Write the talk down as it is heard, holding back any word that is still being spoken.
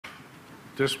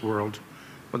this world,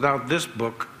 without this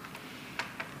book.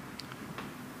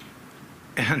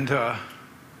 And,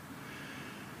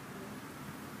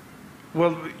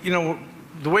 well, you know,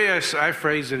 the way I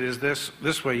phrase it is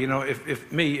this way, you know,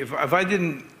 if I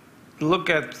didn't look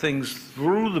at things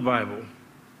through the Bible,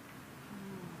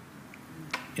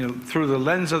 you know, through the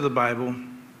lens of the Bible,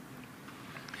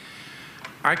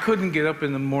 I couldn't get up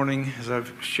in the morning, as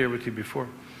I've shared with you before,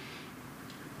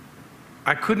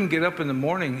 I couldn't get up in the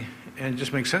morning and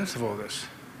just make sense of all this.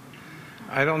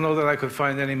 I don't know that I could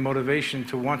find any motivation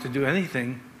to want to do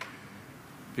anything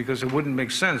because it wouldn't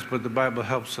make sense, but the Bible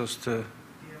helps us to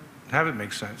have it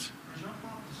make sense. Jump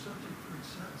off the subject for a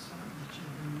second that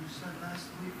you said last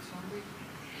week, Sunday.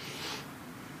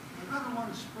 I read one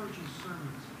of Spurgeon's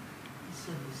sermons. He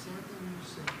said the same thing you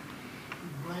said. He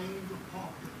blamed the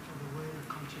pulpit for the way the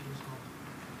country was going.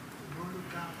 The word of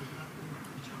God was not being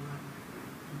preached around.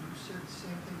 And you said the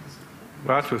same thing as the pulpit.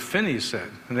 Well, that's what Finney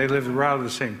said, and they lived around at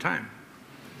the same time.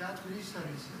 That's what he said.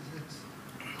 He says,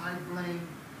 I blame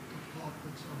the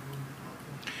pulpits of the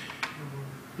pulpit.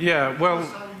 Yeah, well...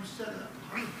 That's how you said it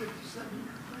 157 years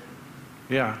later.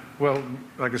 Yeah, well,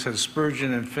 like I said,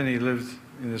 Spurgeon and Finney lived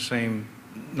in the same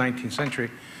 19th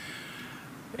century.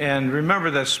 And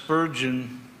remember that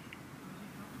Spurgeon,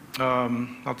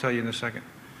 I'll tell you in a second.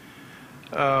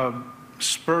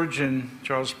 Spurgeon,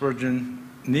 Charles Spurgeon,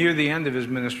 near the end of his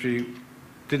ministry,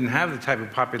 didn't have the type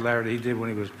of popularity he did when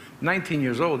he was 19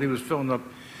 years old. He was filling up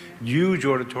huge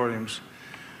auditoriums.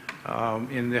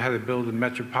 And they had to build a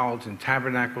metropolitan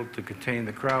tabernacle to contain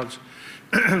the crowds.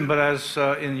 But as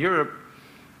in Europe,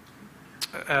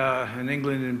 in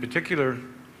England in particular,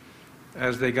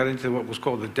 as they got into what was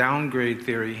called the downgrade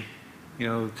theory, you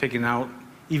know, taking out,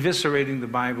 eviscerating the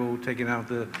Bible, taking out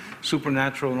the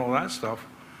supernatural and all that stuff,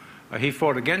 he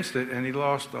fought against it, and he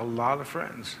lost a lot of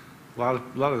friends. A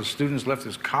lot of the students left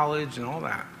his college and all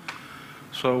that.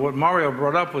 So what Mario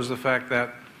brought up was the fact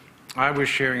that I was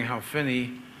sharing how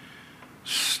Finney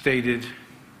stated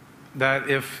that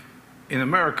if in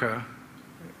America,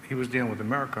 he was dealing with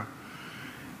America,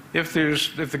 if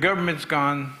the government's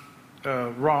gone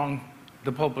wrong,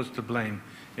 the pulpit's to blame.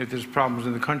 If there's problems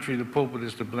in the country, the pulpit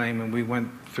is to blame, and we went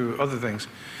through other things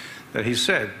that he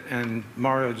said. And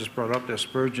Mario just brought up that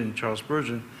Spurgeon, Charles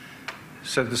Spurgeon,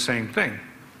 said the same thing.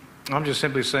 I'm just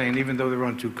simply saying, even though they were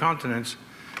on two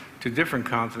different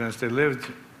continents, they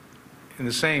lived in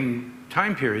the same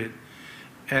time period.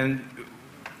 And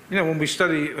you know, when we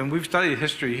study, and we've studied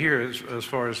history here as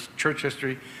far as church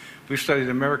history, we've studied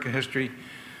American history,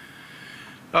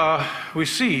 we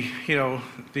see, you know,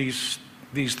 these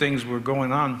things were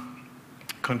going on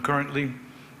concurrently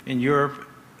in Europe.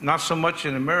 Not so much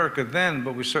in America then,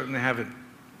 but we certainly have it.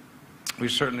 We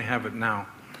certainly have it now.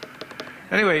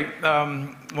 Anyway,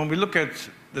 when we look at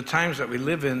the times that we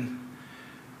live in,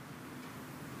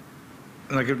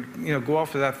 and I could, you know, go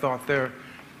off of that thought there,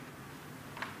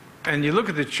 and you look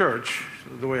at the church,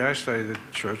 the way I study the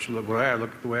church, the way I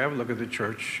look at the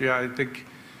church, yeah, I think,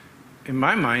 in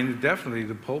my mind, definitely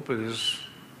the pulpit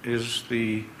is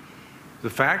the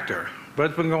factor. But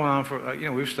it's been going on for, you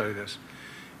know, we've studied this.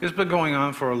 It's been going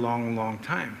on for a long, long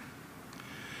time.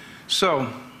 So,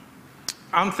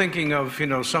 I'm thinking of, you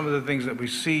know, some of the things that we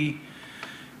see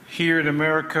here in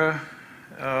America.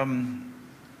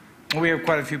 We have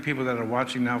quite a few people that are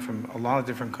watching now from a lot of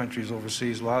different countries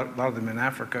overseas, a lot of them in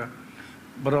Africa,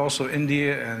 but also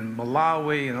India and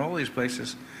Malawi and all these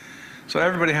places. So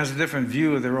everybody has a different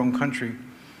view of their own country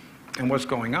and what's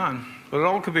going on. But it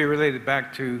all could be related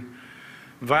back to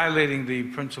violating the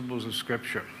principles of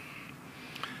Scripture.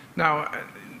 Now,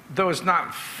 though it's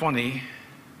not funny,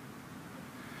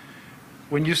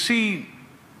 when you see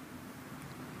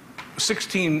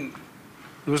there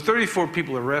was 34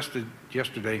 people arrested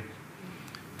yesterday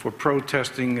for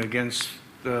protesting against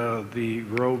the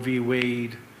Roe v.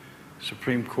 Wade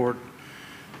Supreme Court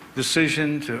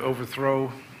decision to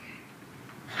overthrow.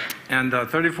 And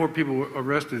 34 people were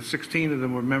arrested. 16 of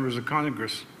them were members of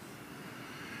Congress.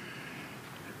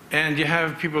 And you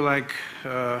have people like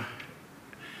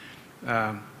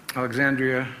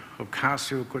Alexandria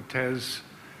Ocasio-Cortez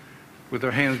with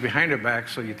her hands behind her back,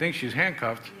 so you think she's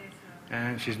handcuffed,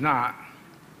 and she's not.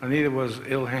 And neither was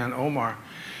Ilhan Omar.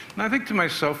 And I think to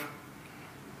myself,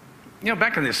 you know,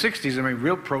 back in the 60s, I mean,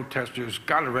 real protesters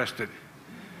got arrested.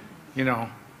 You know,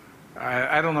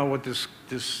 I don't know what this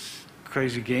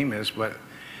crazy game is, but,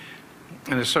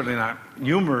 and it's certainly not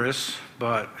humorous,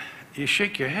 but you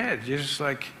shake your head. You're just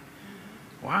like,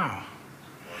 wow.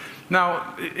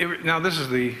 Now, now this is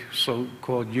the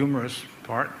so-called humorous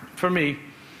part. For me,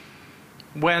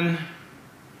 when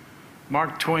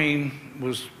Mark Twain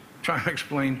was trying to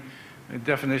explain a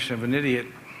definition of an idiot.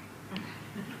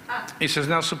 He says,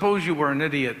 now suppose you were an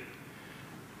idiot.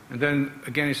 And then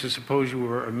again he says, suppose you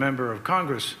were a member of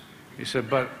Congress. He said,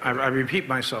 but I repeat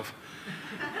myself.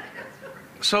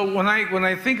 So when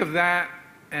I think of that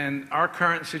and our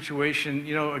current situation,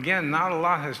 you know, again, not a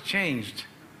lot has changed.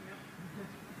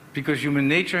 Because human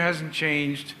nature hasn't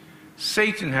changed,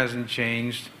 Satan hasn't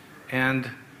changed, and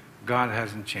God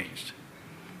hasn't changed.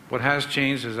 What has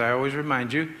changed, as I always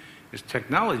remind you, is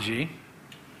technology,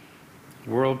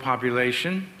 world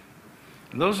population.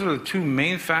 And those are the two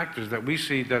main factors that we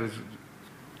see that is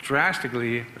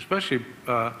drastically, especially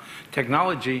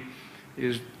technology,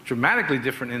 is dramatically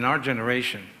different in our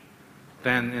generation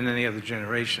than in any other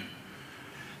generation.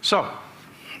 So,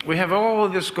 we have all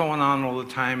of this going on all the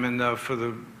time, and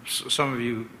for some of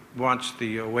you watch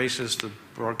the Oasis, the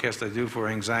broadcast I do for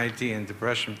anxiety and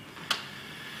depression.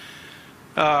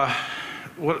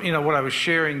 What I was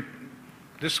sharing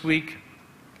this week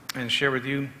and share with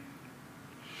you,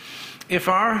 if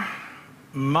our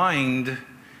mind,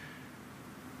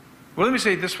 well, let me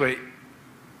say it this way,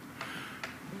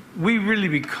 we really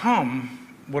become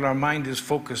what our mind is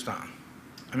focused on.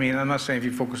 I mean, I'm not saying if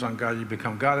you focus on God, you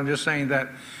become God. I'm just saying that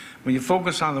when you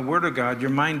focus on the Word of God, your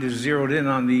mind is zeroed in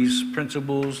on these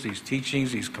principles, these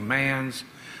teachings, these commands,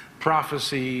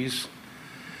 prophecies.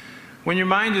 When your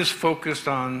mind is focused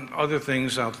on other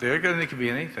things out there, and it could be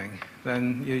anything,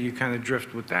 then you kind of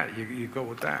drift with that. You go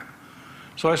with that.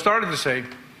 So I started to say,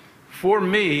 for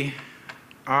me,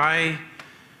 I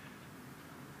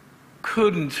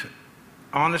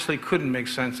honestly couldn't make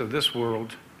sense of this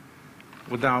world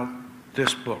without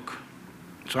this book.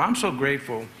 So I'm so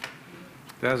grateful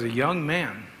that as a young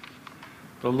man,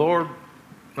 the Lord,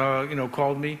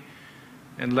 called me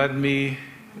and led me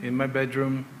in my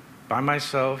bedroom by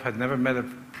myself. Had never met a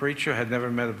preacher, had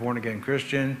never met a born-again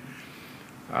Christian.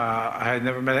 I had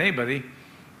never met anybody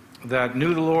that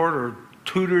knew the Lord or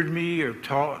tutored me or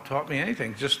taught me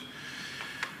anything. Just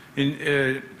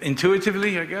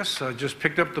intuitively, I guess, I just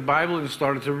picked up the Bible and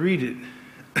started to read it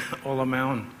all on my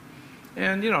own.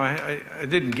 And, I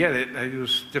didn't get it. It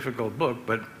was a difficult book,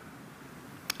 but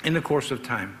in the course of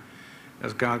time,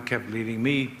 as God kept leading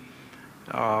me,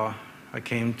 I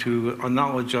came to a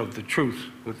knowledge of the truth.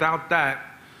 Without that,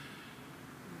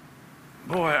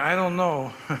 boy, I don't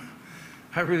know.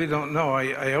 I really don't know.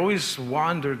 I always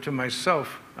wondered to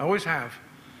myself, I always have,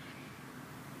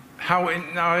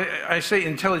 now I say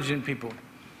intelligent people.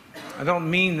 I don't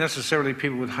mean necessarily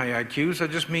people with high IQs. I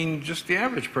just mean just the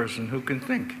average person who can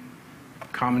think.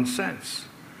 Common sense,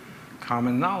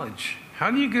 common knowledge.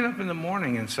 How do you get up in the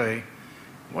morning and say,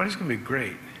 well, it's going to be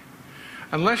great?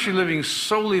 Unless you're living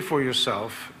solely for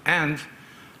yourself and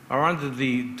are under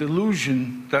the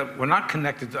delusion that we're not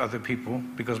connected to other people,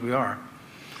 because we are.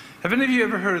 Have any of you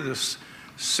ever heard of this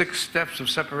 6 steps of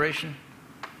separation?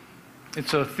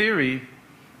 It's a theory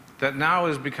that now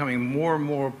is becoming more and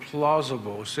more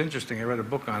plausible. It's interesting, I read a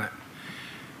book on it.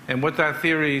 And what that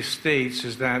theory states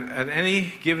is that at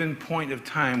any given point of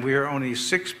time, we are only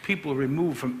 6 people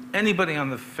removed from anybody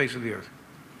on the face of the earth.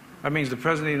 That means the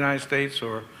President of the United States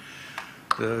or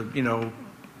the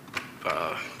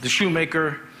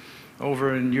shoemaker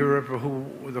over in Europe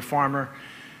or the farmer,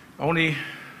 only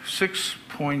 6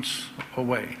 points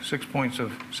away, 6 points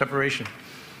of separation.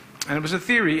 And it was a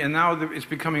theory, and now it's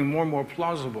becoming more and more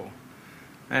plausible.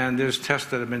 And there's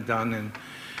tests that have been done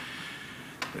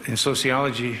in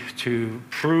sociology to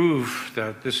prove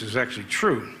that this is actually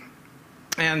true.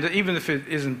 And even if it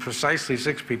isn't precisely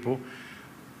 6 people,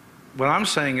 what I'm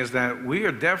saying is that we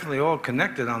are definitely all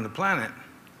connected on the planet.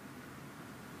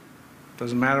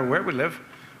 Doesn't matter where we live,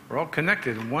 we're all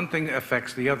connected, and one thing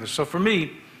affects the other. So for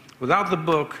me, without the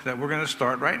book that we're going to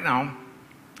start right now,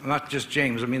 not just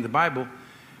James, I mean the Bible,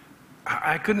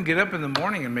 I couldn't get up in the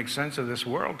morning and make sense of this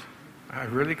world. I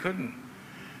really couldn't.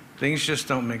 Things just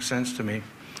don't make sense to me.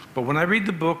 But when I read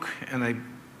the book and I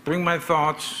bring my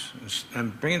thoughts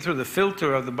and bring it through the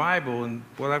filter of the Bible and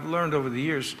what I've learned over the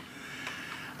years,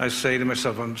 I say to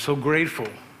myself, I'm so grateful,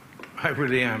 I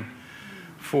really am,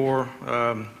 for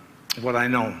what I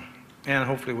know and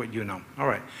hopefully what you know. All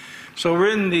right, so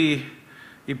we're in the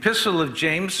Epistle of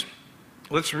James.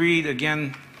 Let's read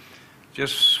again,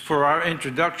 just for our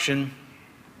introduction,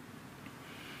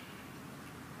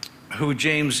 who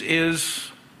James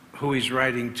is, who he's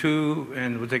writing to,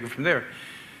 and we'll take it from there.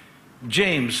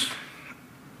 James,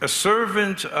 a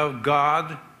servant of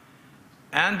God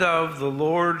and of the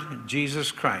Lord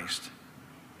Jesus Christ,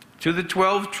 to the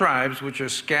 12 tribes which are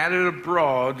scattered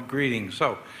abroad, greetings.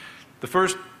 So, the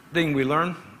first thing we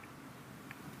learn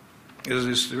is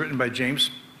this, written by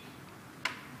James,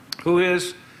 who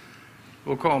is,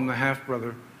 we'll call him the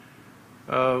half-brother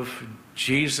of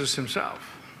Jesus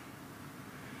himself.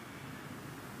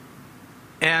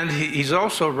 And he's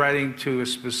also writing to a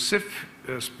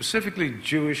specifically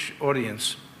Jewish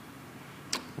audience,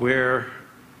 where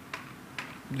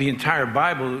the entire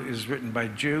Bible is written by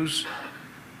Jews.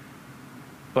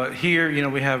 But here,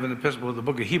 we have an epistle, the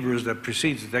book of Hebrews that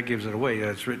precedes it, that gives it away.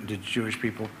 That's written to Jewish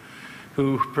people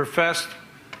who professed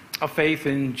a faith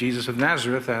in Jesus of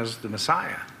Nazareth as the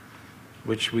Messiah,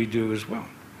 which we do as well.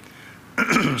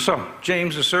 So,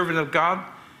 James, a servant of God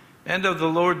and of the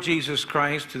Lord Jesus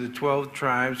Christ, to the 12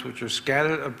 tribes which are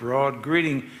scattered abroad,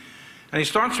 greeting. And he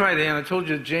starts right in. I told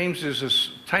you James is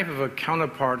this type of a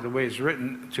counterpart, the way it's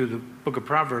written, to the book of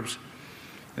Proverbs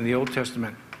in the Old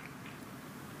Testament.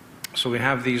 So we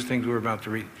have these things we're about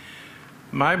to read.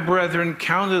 My brethren,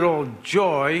 count it all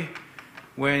joy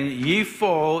when ye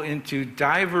fall into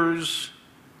divers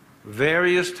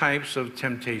various types of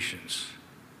temptations.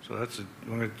 So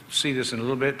we're going to see this in a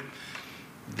little bit.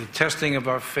 The testing of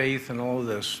our faith and all of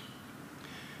this.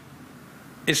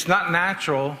 It's not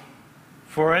natural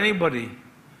for anybody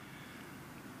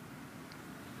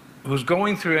who's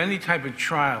going through any type of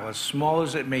trial, as small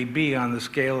as it may be on the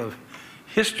scale of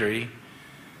history,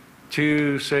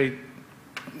 to say,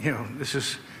 this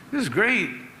is great.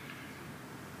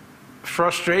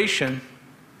 Frustration.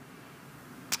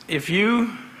 If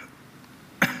you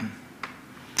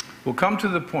will come to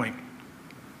the point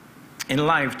in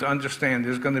life to understand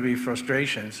there's going to be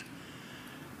frustrations,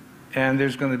 and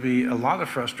there's going to be a lot of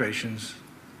frustrations,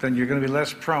 then you're going to be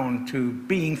less prone to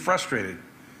being frustrated.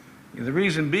 The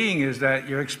reason being is that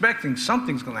you're expecting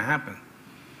something's going to happen.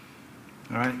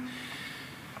 All right?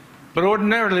 But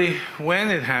ordinarily, when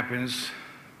it happens,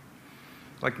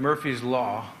 like Murphy's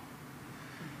Law,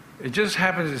 it just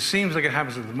happens, it seems like it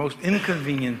happens at the most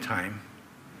inconvenient time,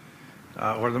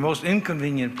 or the most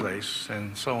inconvenient place,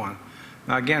 and so on.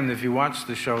 Now again, if you watch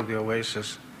the show, The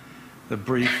Oasis, the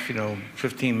brief,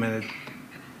 15-minute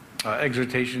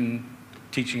exhortation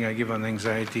teaching I give on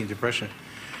anxiety and depression,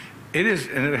 it is,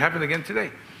 and it happened again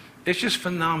today, it's just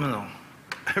phenomenal.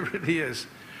 It really is.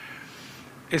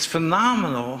 It's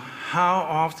phenomenal how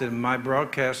often my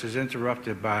broadcast is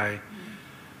interrupted by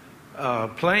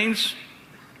planes,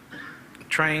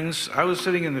 trains. I was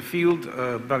sitting in the field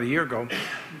about a year ago,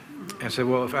 and said,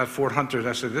 well, at Fort Hunter,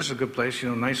 I said, this is a good place,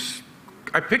 nice.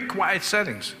 I pick quiet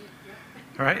settings,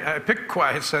 all right? I pick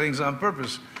quiet settings on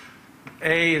purpose.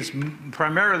 It's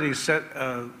primarily set,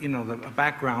 a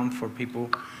background for people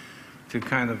to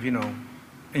kind of,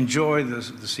 enjoy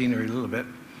the scenery a little bit.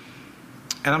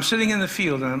 And I'm sitting in the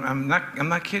field, and I'm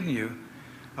not kidding you,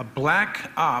 a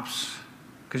black ops,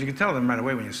 because you can tell them right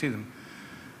away when you see them,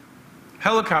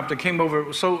 helicopter came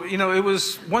over. So, it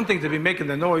was one thing to be making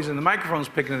the noise, and the microphone's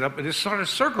picking it up, but it started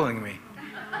circling me.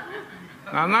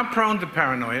 Now, I'm not prone to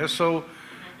paranoia, so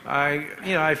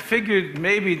I figured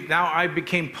maybe now I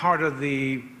became part of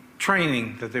the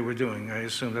training that they were doing. I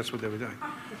assume that's what they were doing.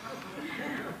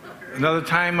 Another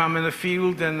time I'm in the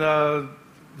field, and a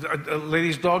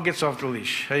lady's dog gets off the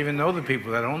leash. I even know the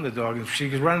people that own the dog. And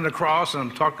she's running across, and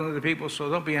I'm talking to the people, so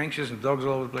don't be anxious, and the dog's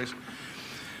all over the place.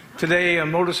 Today, a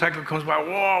motorcycle comes by,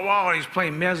 whoa, whoa, and he's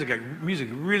playing music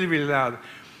really, really loud.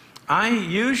 I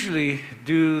usually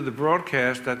do the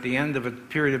broadcast at the end of a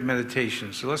period of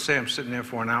meditation. So let's say I'm sitting there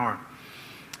for an hour,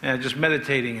 and just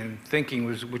meditating and thinking,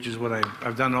 which is what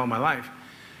I've done all my life.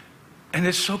 And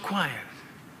it's so quiet.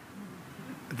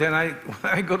 Then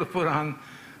when I go to put on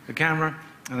the camera,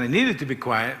 and I need it to be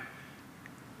quiet,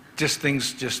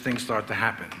 things start to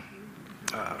happen.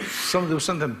 There was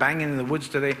something banging in the woods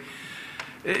today.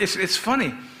 It's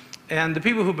funny. And the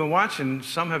people who've been watching,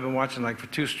 some have been watching like for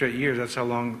 2 straight years. That's how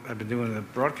long I've been doing the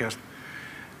broadcast.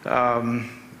 They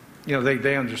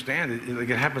understand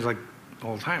it. It happens like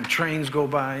all the time. Trains go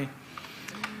by.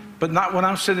 But not when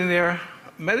I'm sitting there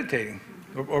meditating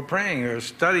or praying or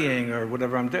studying or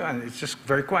whatever I'm doing. It's just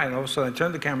very quiet. And all of a sudden I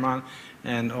turn the camera on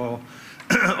and all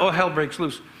hell breaks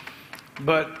loose.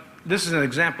 But this is an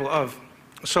example of,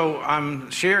 so I'm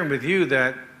sharing with you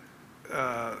that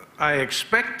I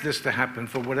expect this to happen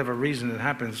for whatever reason it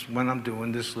happens when I'm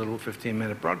doing this little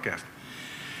 15-minute broadcast.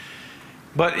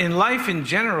 But in life in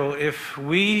general, if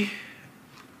we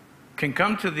can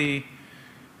come to the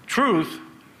truth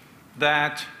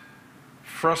that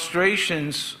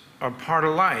frustrations are part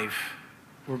of life,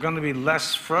 we're going to be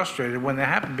less frustrated when they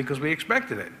happen because we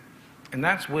expected it. And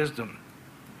that's wisdom.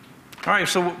 All right,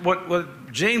 so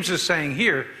what James is saying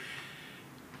here,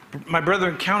 my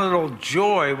brethren, count it all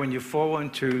joy when you fall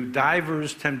into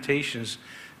divers temptations,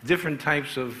 different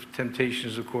types of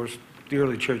temptations. Of course, the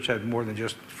early church had more than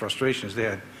just frustrations. They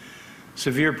had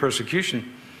severe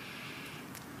persecution.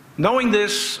 Knowing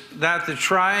this, that the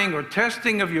trying or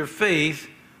testing of your faith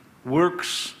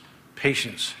works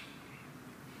patience.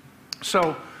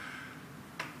 So,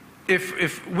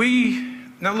 if we,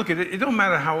 now look at it, it don't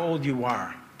matter how old you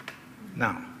are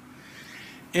now.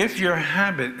 If your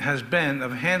habit has been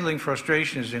of handling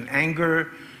frustrations in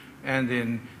anger and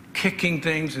in kicking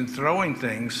things and throwing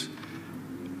things,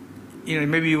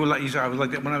 maybe you said, I was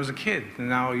like that when I was a kid, and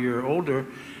now you're older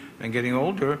and getting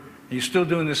older, and you're still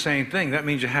doing the same thing. That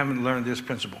means you haven't learned this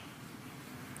principle.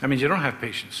 That means you don't have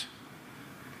patience.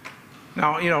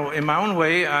 Now, in my own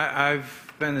way,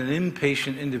 I've been an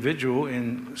impatient individual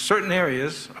in certain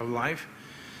areas of life.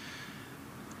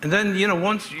 And then,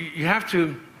 once you have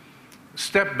to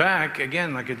step back,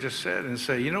 again, like I just said, and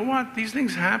say, you know what? These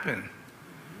things happen.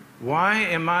 Why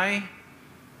am I...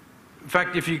 In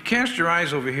fact, if you cast your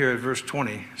eyes over here at verse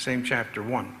 20, same chapter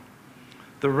 1,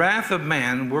 the wrath of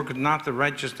man worketh not the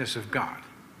righteousness of God.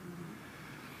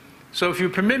 So if you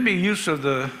permit me use of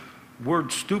the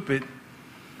word stupid,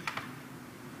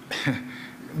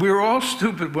 we were all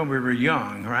stupid when we were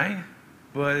young, right?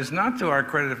 But it's not to our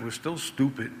credit if we're still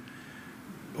stupid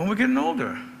when we're getting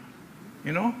older,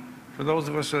 for those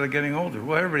of us that are getting older.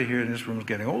 Well, everybody here in this room is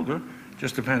getting older.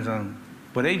 Just depends on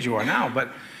what age you are now.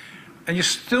 And you're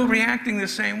still reacting the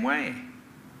same way.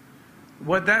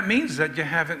 What that means is that you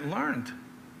haven't learned.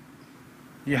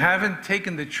 You haven't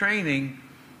taken the training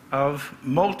of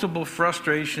multiple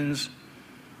frustrations,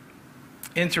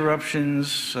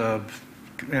 interruptions,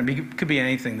 it could be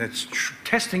anything that's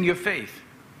testing your faith.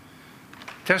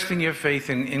 Testing your faith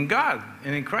in God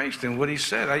and in Christ and what He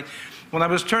said. When I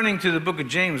was turning to the book of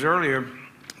James earlier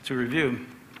to review,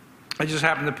 I just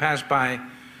happened to pass by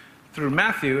through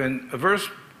Matthew, and a verse,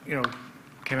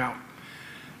 came out.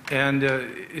 And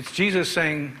it's Jesus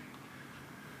saying,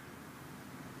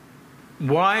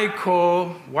 why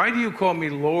do you call me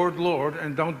Lord, Lord,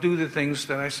 and don't do the things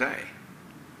that I say?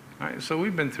 All right, so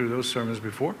we've been through those sermons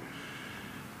before.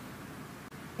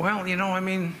 Well,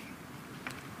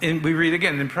 and we read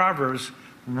again in Proverbs,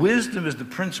 wisdom is the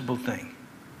principal thing.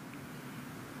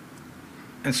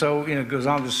 And so, it goes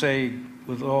on to say,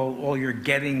 with all your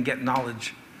getting, get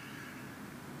knowledge.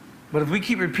 But if we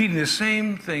keep repeating the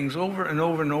same things over and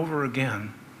over and over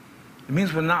again, it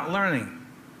means we're not learning.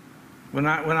 We're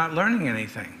not learning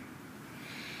anything.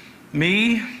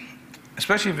 Me,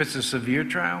 especially if it's a severe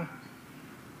trial,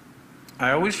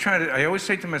 I always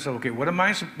say to myself, okay, what am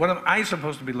I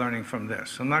supposed to be learning from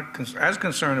this? I'm not as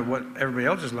concerned with what everybody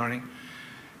else is learning,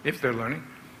 if they're learning.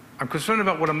 I'm concerned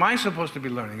about what am I supposed to be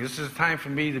learning? This is a time for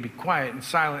me to be quiet and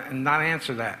silent and not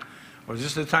answer that. Or is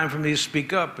this the time for me to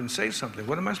speak up and say something?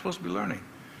 What am I supposed to be learning?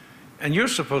 And you're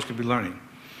supposed to be learning.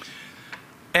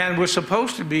 And we're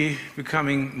supposed to be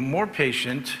becoming more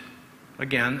patient,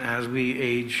 again, as we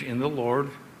age in the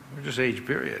Lord, or just age,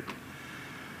 period.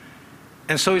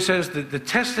 And so he says that the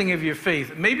testing of your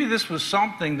faith, maybe this was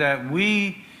something that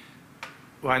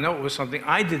I know it was something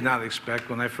I did not expect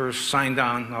when I first signed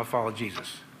on, I'll follow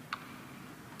Jesus.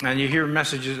 And you hear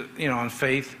messages, on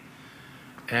faith,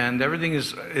 and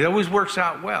it always works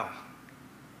out well.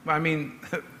 Well,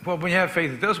 when you have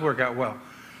faith, it does work out well.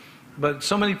 But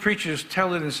so many preachers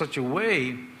tell it in such a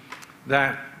way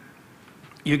that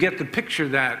you get the picture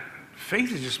that faith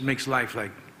just makes life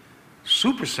like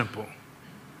super simple.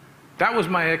 That was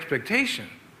my expectation.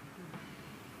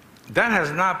 That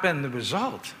has not been the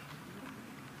result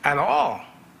at all.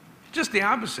 Just the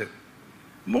opposite.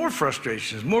 More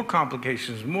frustrations, more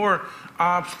complications, more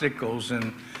obstacles,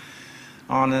 and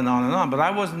on and on and on. But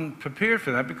I wasn't prepared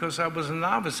for that because I was a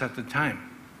novice at the time.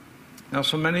 Now,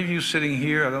 so many of you sitting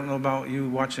here, I don't know about you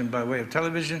watching by way of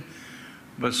television,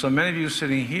 but so many of you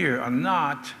sitting here are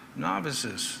not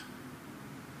novices.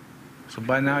 So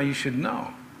by now you should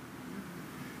know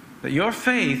that your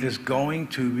faith is going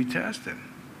to be tested.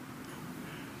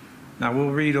 Now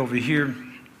we'll read over here,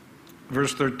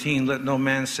 verse 13, let no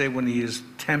man say when he is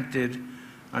tempted,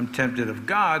 I'm tempted of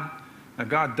God. Now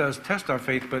God does test our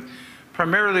faith, but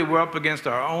primarily we're up against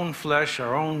our own flesh,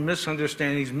 our own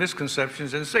misunderstandings,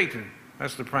 misconceptions, and Satan.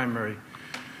 That's the primary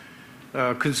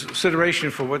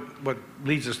consideration for what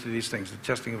leads us to these things, the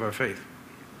testing of our faith.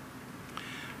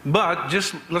 But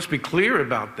just let's be clear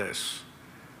about this.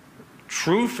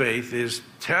 True faith is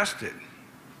tested.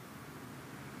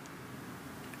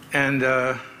 And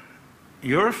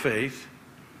your faith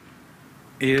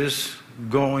is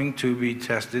going to be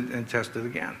tested and tested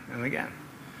again and again.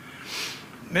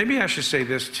 Maybe I should say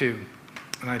this too,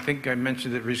 and I think I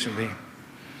mentioned it recently.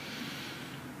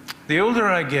 The older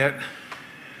I get,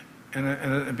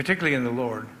 and particularly in the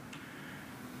Lord,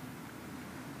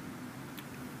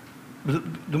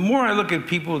 the more I look at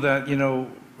people that,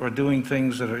 or doing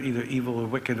things that are either evil or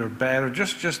wicked or bad, or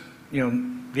just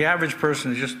the average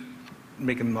person is just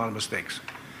making a lot of mistakes.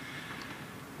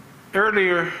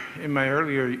 Earlier, in my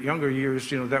younger years,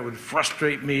 that would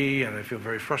frustrate me, and I feel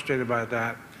very frustrated by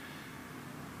that.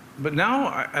 But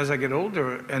now, as I get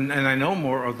older, and I know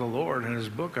more of the Lord and His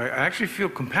book, I actually feel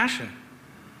compassion.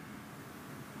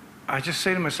 I just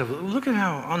say to myself, look at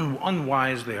how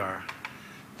unwise they are.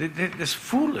 They're just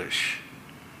foolish.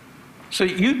 So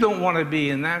you don't want to be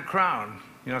in that crowd.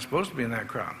 You're not supposed to be in that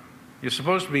crowd. You're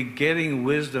supposed to be getting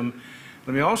wisdom.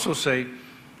 Let me also say,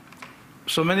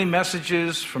 so many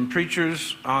messages from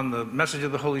preachers on the message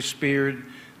of the Holy Spirit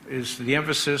is the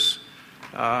emphasis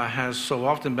has so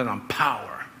often been on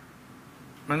power.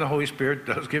 And the Holy Spirit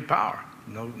does give power.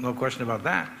 No question about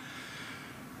that.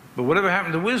 But whatever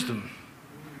happened to wisdom?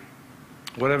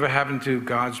 Whatever happened to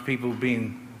God's people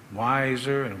being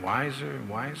wiser and wiser and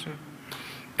wiser?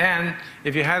 And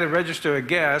if you had to register a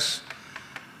guess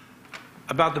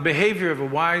about the behavior of a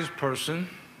wise person,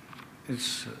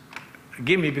 it's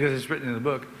give me because it's written in the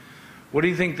book, what do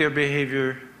you think their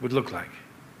behavior would look like?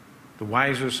 The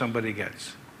wiser somebody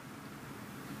gets.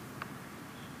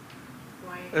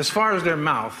 Quiet. As far as their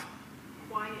mouth.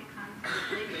 Quiet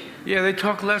conversation. Yeah, they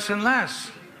talk less and less.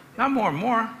 Not more and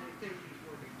more.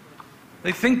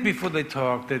 They think before they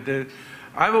talk.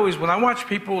 I've always, when I watch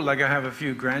people, like I have a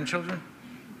few grandchildren,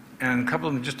 and a couple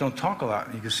of them just don't talk a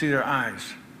lot. You can see their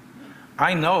eyes.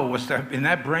 I know what's that in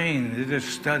that brain. They're just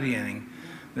studying.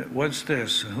 What's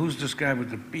this? And who's this guy with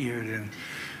the beard? And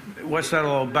what's that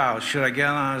all about? Should I get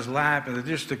on his lap? And they're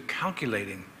just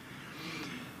calculating.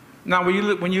 Now,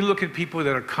 when you look at people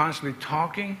that are constantly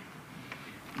talking,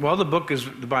 well, the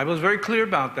Bible is very clear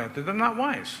about that. That they're not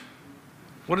wise.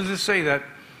 What does it say? That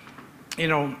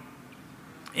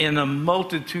in a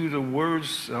multitude of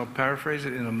words, I'll paraphrase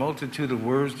it, in a multitude of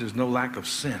words, there's no lack of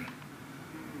sin.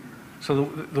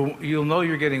 So you'll know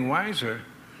you're getting wiser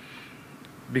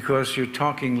because you're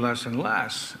talking less and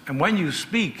less. And when you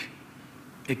speak,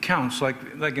 it counts, like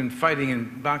in fighting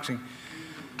and boxing.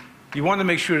 You want to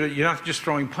make sure that you're not just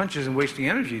throwing punches and wasting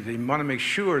energy. You want to make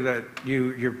sure that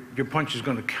your punch is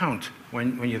going to count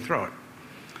when you throw it.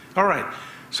 All right,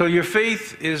 so your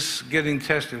faith is getting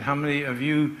tested. How many of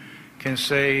you can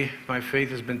say, my faith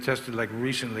has been tested like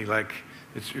recently, like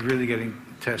it's really getting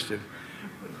tested?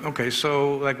 Okay,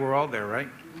 so like we're all there, right?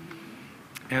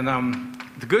 And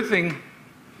the good thing,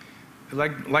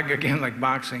 like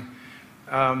boxing,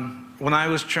 when I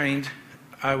was trained,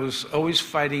 I was always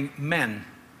fighting men.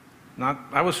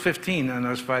 I was 15 and I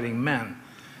was fighting men,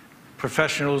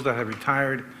 professionals that had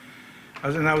retired,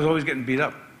 and I was always getting beat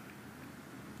up.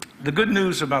 The good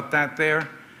news about that there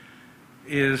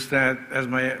is that, as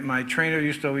my trainer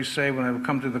used to always say, when I would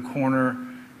come to the corner,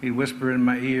 he'd whisper in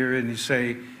my ear and he'd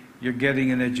say, "You're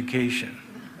getting an education."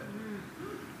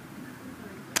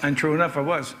 And true enough, I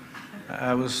was.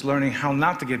 I was learning how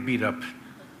not to get beat up.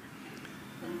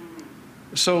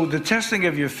 So the testing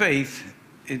of your faith,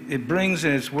 it brings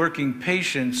in its working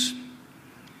patience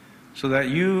so that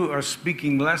you are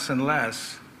speaking less and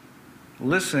less,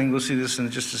 listening. We'll see this in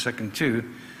just a second too.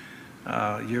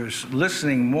 You're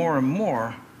listening more and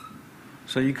more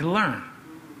so you can learn.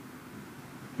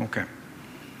 Okay.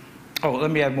 Oh,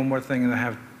 let me add one more thing, and I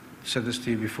have said this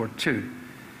to you before too.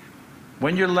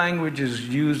 When your language is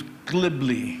used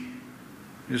glibly,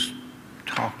 just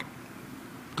talking,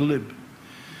 glib,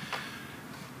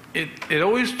 it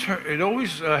always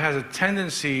has a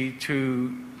tendency to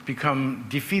become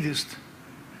defeatist.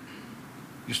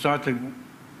 You start to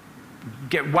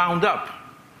get wound up,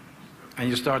 and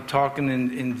you start talking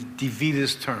in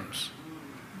defeatist terms.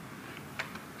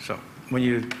 So when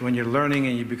you're learning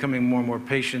and you're becoming more and more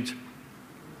patient,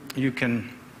 you can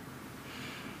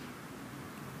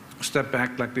step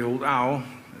back like the old owl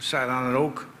that sat on an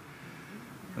oak,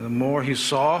 and the more he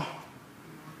saw,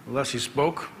 the less he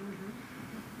spoke,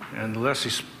 and the less he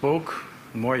spoke,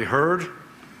 the more he heard.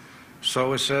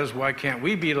 So it says, why can't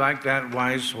we be like that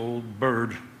wise old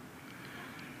bird?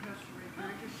 Pastor Ray, can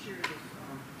I just share this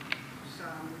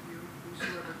psalm with you?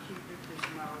 Whosoever keepeth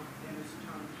his mouth and his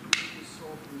tongue keepeth his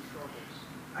soul from troubles.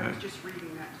 I was just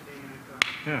reading that today and I thought,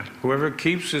 Yeah, whoever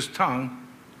keeps his tongue,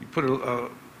 you put a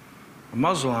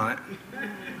muzzle on it,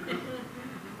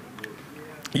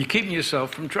 you're keeping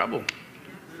yourself from trouble.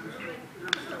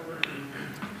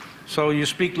 So you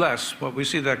speak less. Well, we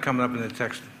see that coming up in the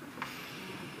text.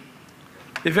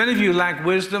 If any of you lack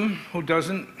wisdom, who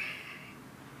doesn't?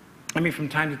 I mean, from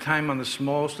time to time on the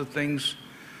smallest of things,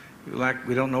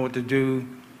 we don't know what to do.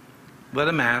 Let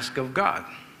him ask of God.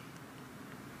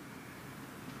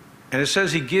 And it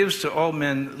says he gives to all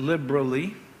men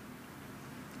liberally.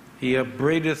 He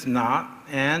upbraideth not,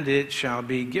 and it shall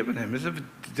be given him. It's a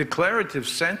declarative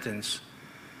sentence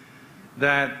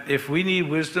that if we need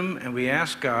wisdom and we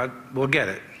ask God, we'll get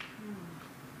it.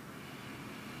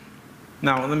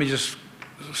 Now, let me just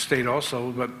state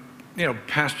also, but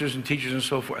pastors and teachers and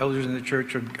so forth, elders in the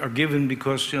church are given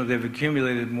because they've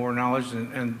accumulated more knowledge,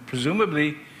 and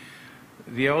presumably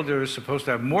the elder is supposed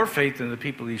to have more faith than the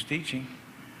people he's teaching.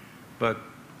 But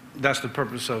that's the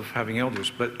purpose of having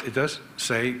elders. But it does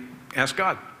say, ask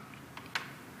God,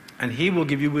 and he will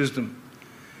give you wisdom,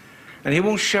 and he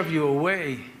won't shove you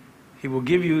away. He will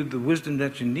give you the wisdom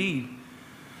that you need.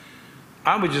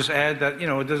 I would just add that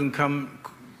it doesn't come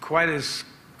quite as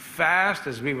fast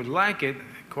as we would like it,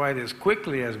 quite as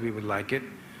quickly as we would like it,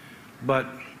 but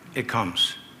it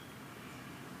comes.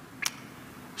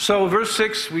 So verse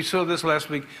 6, we saw this last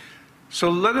week. So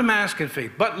let him ask in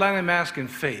faith, but let him ask in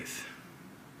faith.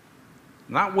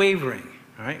 Not wavering,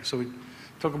 all right? So we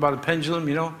talk about a pendulum,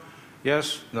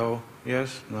 yes, no,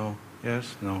 yes, no,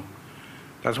 yes, no.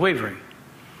 That's wavering.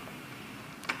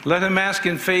 Let him ask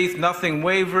in faith, nothing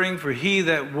wavering, for he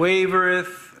that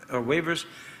wavereth, or wavers,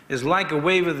 is like a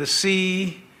wave of the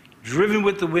sea, driven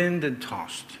with the wind and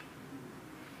tossed.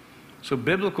 So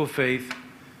biblical faith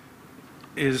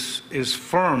is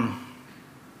firm.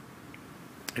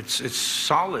 It's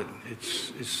solid.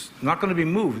 It's not going to be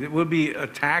moved. It will be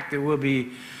attacked. It will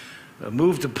be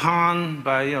moved upon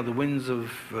by the winds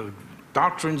of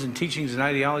doctrines and teachings and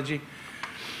ideology.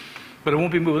 But it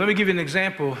won't be moved. Let me give you an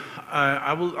example.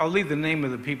 I'll leave the name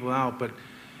of the people out, but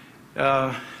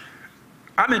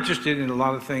I'm interested in a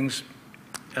lot of things,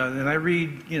 and I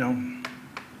read,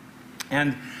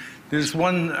 and there's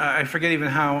one, I forget even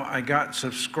how I got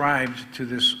subscribed to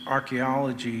this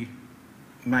archaeology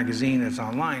magazine that's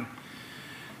online.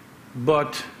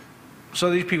 But, so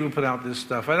these people put out this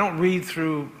stuff. I don't read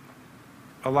through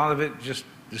a lot of it, just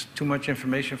too much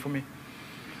information for me.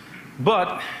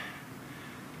 But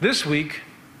this week,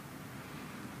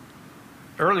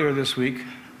 earlier this week,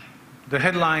 the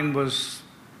headline was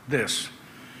this: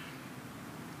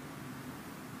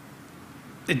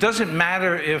 it doesn't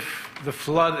matter if the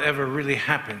flood ever really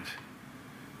happened.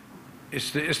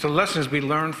 It's the lessons we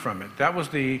learned from it. That was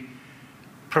the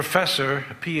professor,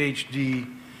 a PhD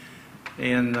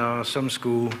in some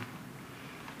school.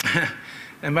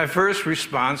 And my first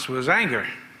response was anger.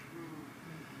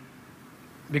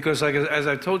 Because as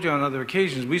I've told you on other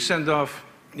occasions, we send off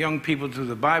young people to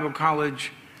the Bible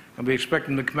college, and we expect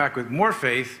them to come back with more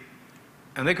faith,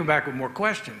 and they come back with more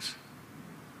questions.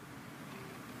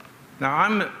 Now,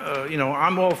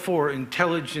 I'm all for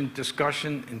intelligent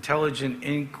discussion, intelligent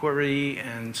inquiry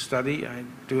and study. I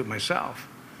do it myself.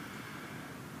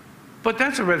 But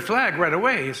that's a red flag right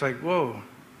away. It's like, whoa,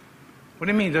 what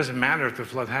do you mean it doesn't matter if the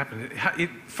flood happened?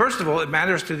 First of all, it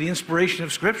matters to the inspiration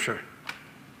of Scripture.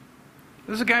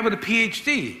 This is a guy with a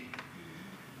PhD.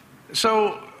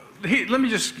 So let me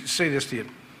just say this to you.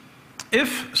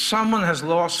 If someone has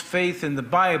lost faith in the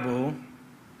Bible,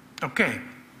 okay,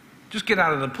 just get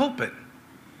out of the pulpit.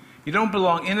 You don't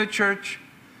belong in a church.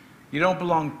 You don't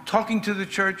belong talking to the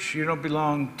church. You don't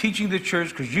belong teaching the church,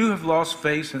 because you have lost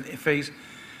faith in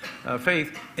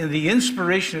the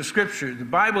inspiration of Scripture. The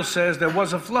Bible says there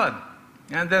was a flood.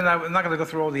 And then I'm not going to go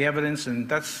through all the evidence, and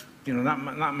that's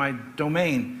not my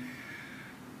domain.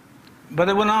 But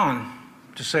it went on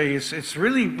to say it's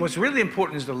really, what's really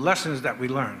important is the lessons that we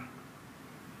learn.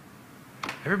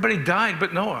 Everybody died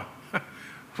but Noah.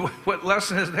 What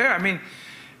lesson is there? I mean,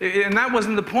 and that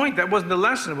wasn't the point. That wasn't the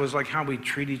lesson. It was like how we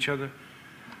treat each other.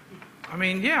 I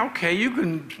mean, yeah, okay, you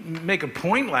can make a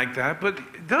point like that, but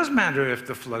it does matter if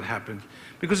the flood happened.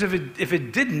 Because if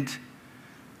it didn't,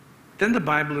 then the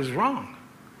Bible is wrong.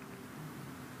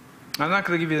 I'm not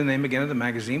going to give you the name again of the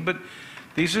magazine, but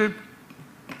these are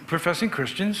professing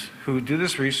Christians who do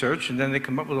this research, and then they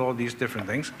come up with all these different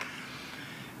things.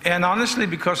 And honestly,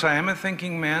 because I am a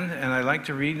thinking man, and I like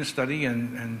to read and study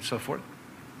and so forth,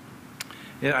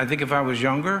 yeah, I think if I was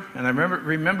younger, and I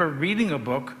remember reading a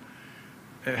book,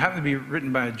 it happened to be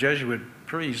written by a Jesuit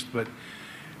priest, but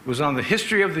it was on the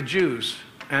history of the Jews.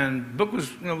 And the book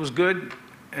was good,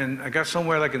 and I got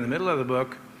somewhere like in the middle of the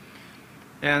book,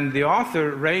 and the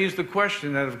author raised the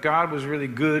question that if God was really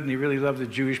good and he really loved the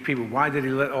Jewish people, why did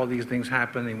he let all these things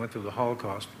happen? He went through the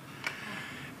Holocaust.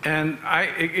 And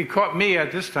it caught me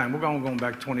at this time, we're going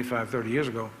back 25, 30 years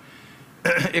ago,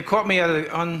 it caught me at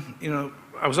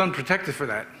I was unprotected for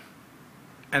that.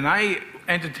 And I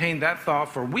entertained that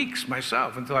thought for weeks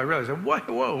myself until I realized,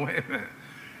 whoa, wait a minute.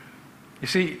 You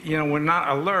see, we're not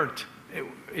alert.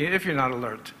 If you're not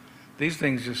alert, these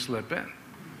things just slip in.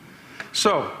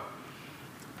 So,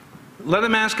 let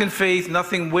him ask in faith,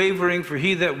 nothing wavering, for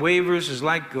he that wavers is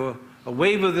like a a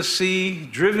wave of the sea,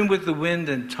 driven with the wind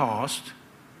and tossed.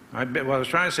 What I was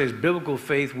trying to say is biblical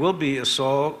faith will be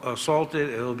assaulted,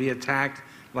 it will be attacked,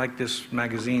 like this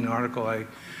magazine article I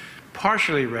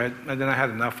partially read, and then I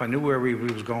had enough. I knew where we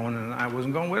was going, and I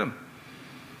wasn't going with him.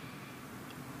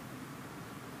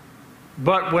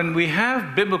 But when we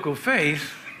have biblical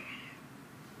faith,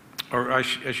 or I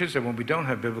should say when we don't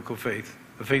have biblical faith,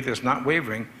 the faith that's not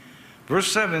wavering, verse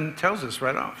 7 tells us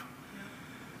right off,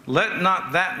 let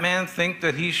not that man think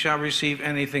that he shall receive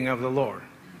anything of the Lord.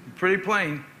 Pretty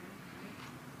plain.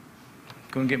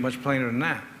 Couldn't get much plainer than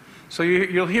that. So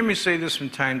you'll hear me say this from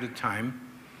time to time,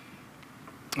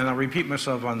 and I'll repeat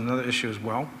myself on another issue as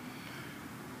well.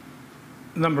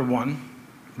 Number one,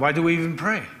 why do we even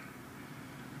pray?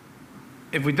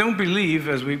 If we don't believe,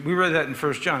 as we read that in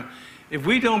 1 John, if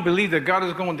we don't believe that God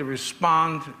is going to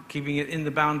respond, keeping it in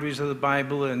the boundaries of the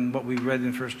Bible and what we read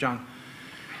in 1 John,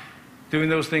 doing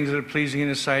those things that are pleasing in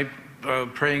His sight,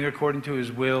 praying according to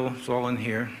His will, it's all in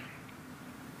here.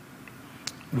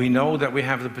 We know that we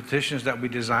have the petitions that we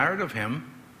desired of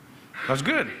Him. That's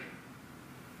good.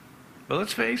 But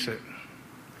let's face it.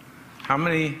 How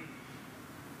many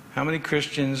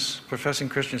Christians, professing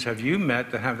Christians, have you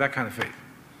met that have that kind of faith?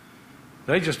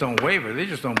 They just don't waver. They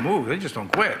just don't move. They just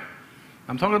don't quit.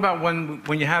 I'm talking about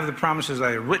when you have the promises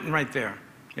that are written right there.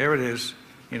 There it is.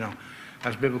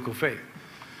 That's biblical faith.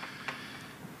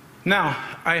 Now,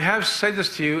 I have said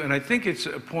this to you, and I think it's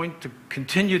a point to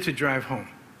continue to drive home.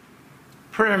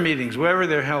 Prayer meetings, wherever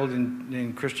they're held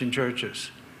in Christian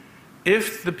churches,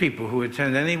 if the people who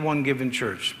attend any one given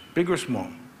church, big or small,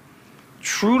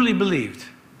 truly believed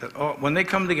that when they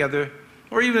come together,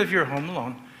 or even if you're home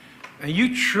alone, and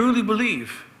you truly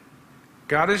believe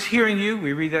God is hearing you,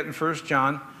 we read that in 1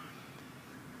 John,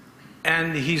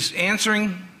 and He's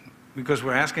answering because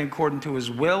we're asking according to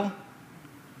His will,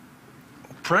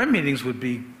 prayer meetings would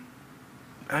be,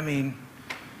 they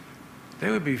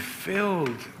would be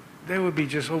filled. They would be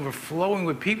just overflowing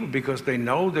with people because they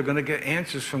know they're going to get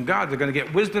answers from God. They're going to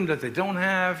get wisdom that they don't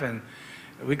have, and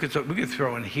we could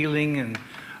throw in healing and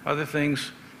other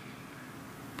things.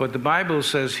 But the Bible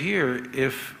says here,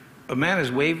 if a man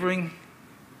is wavering,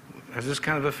 has this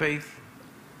kind of a faith,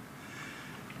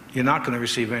 you're not going to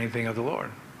receive anything of the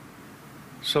Lord.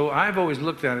 So I've always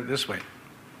looked at it this way.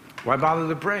 Why bother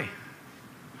to pray?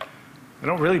 I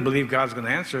don't really believe God's going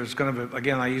to answer. It's going to,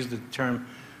 again, I use the term,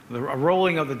 a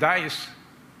rolling of the dice.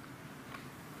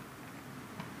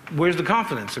 Where's the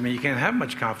confidence? You can't have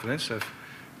much confidence if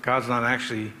God's not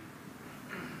actually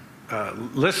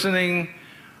listening.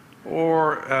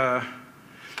 Or,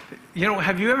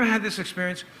 have you ever had this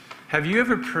experience? Have you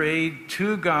ever prayed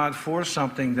to God for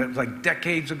something that was like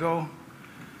decades ago,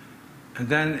 and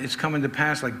then it's coming to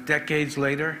pass like decades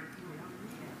later?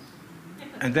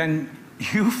 And then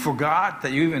you forgot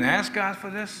that you even asked God for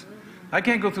this? I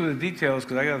can't go through the details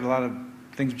because I got a lot of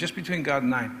things just between God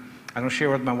and I. I don't share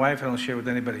with my wife. I don't share with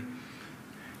anybody.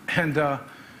 And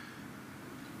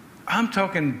I'm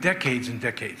talking decades and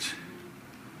decades.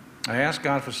 I asked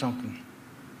God for something.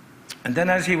 And then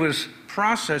as He was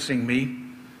processing me,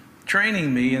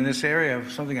 training me in this area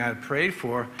of something I had prayed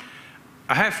for,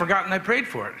 I had forgotten I prayed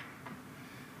for it.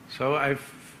 So I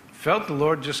felt the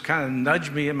Lord just kind of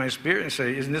nudge me in my spirit and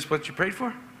say, isn't this what you prayed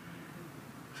for?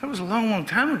 That was a long, long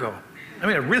time ago.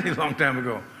 A really long time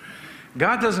ago.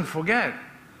 God doesn't forget.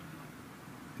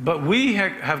 But we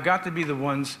have got to be the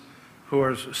ones who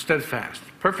are steadfast.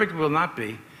 Perfect will not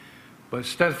be, but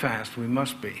steadfast we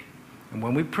must be. And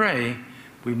when we pray,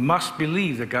 we must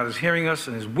believe that God is hearing us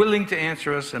and is willing to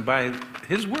answer us, and by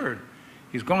His word,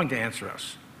 He's going to answer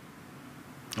us.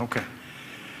 Okay.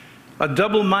 A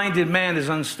double-minded man is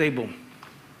unstable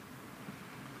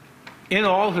in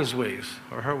all his ways,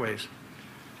 or her ways.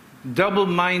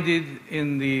 Double-minded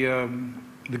in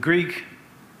the Greek,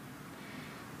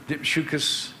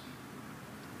 dipshukos,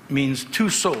 means two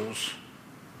souls.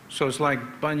 So it's like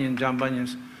John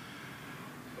Bunyan's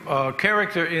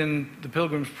character in The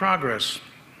Pilgrim's Progress,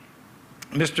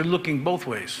 Mr. Looking Both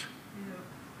Ways.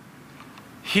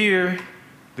 Here,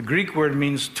 the Greek word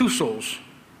means two souls.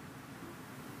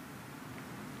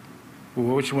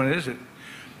 Well, which one is it?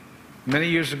 Many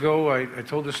years ago, I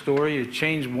told a story. It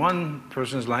changed one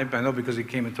person's life. I know because he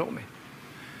came and told me.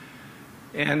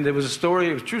 And there was a story,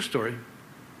 it was a true story,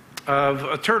 of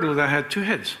a turtle that had two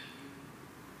heads.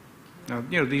 Now,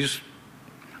 these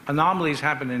anomalies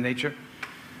happen in nature.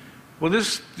 Well,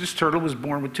 this turtle was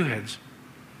born with two heads.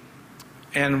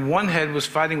 And one head was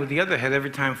fighting with the other head every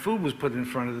time food was put in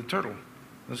front of the turtle.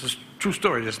 This is a true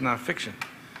story, it's not fiction.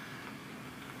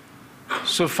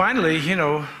 So finally,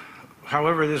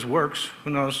 however this works,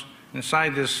 who knows,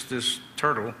 inside this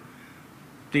turtle,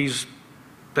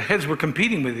 the heads were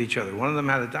competing with each other. One of them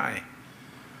had to die.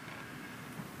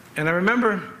 And I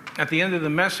remember at the end of the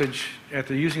message,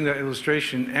 after using that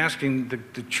illustration, asking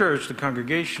the church, the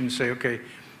congregation, say, okay,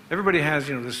 everybody has,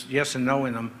 this yes and no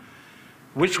in them.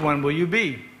 Which one will you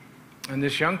be? And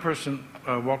this young person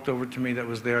walked over to me that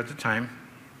was there at the time,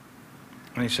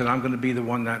 and he said, I'm going to be the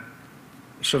one that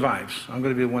survives. I'm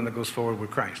going to be the one that goes forward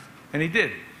with Christ. And he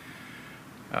did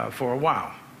for a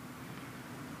while.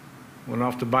 Went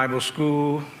off to Bible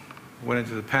school, went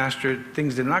into the pastorate.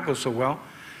 Things did not go so well.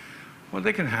 Well,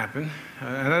 they can happen.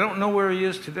 And I don't know where he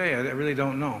is today. I really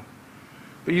don't know.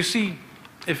 But you see,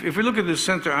 if we look at the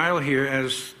center aisle here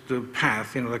as the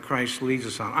path, that Christ leads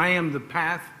us on. I am the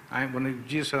path. When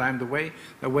Jesus said, I am the way,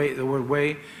 the word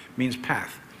way means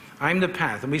path. I'm the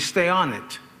path, and we stay on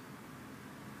it.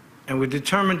 And we're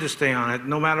determined to stay on it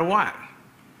no matter what.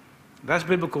 That's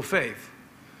biblical faith.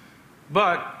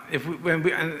 But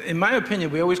in my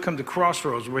opinion, we always come to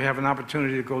crossroads where we have an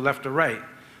opportunity to go left or right.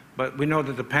 But we know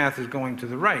that the path is going to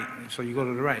the right, so you go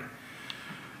to the right.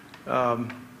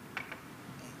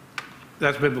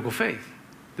 That's biblical faith.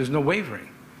 There's no wavering.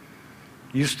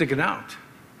 You stick it out.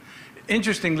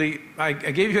 Interestingly, I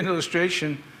gave you an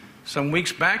illustration some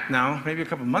weeks back now, maybe a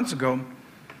couple months ago.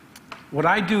 What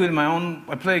I do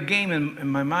I play a game in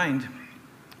my mind.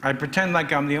 I pretend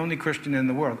like I'm the only Christian in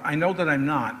the world. I know that I'm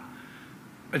not.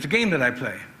 It's a game that I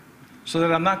play, so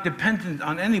that I'm not dependent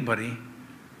on anybody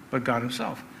but God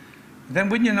himself. Then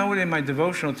wouldn't you know it, in my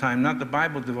devotional time, not the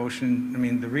Bible devotion,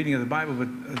 the reading of the Bible, but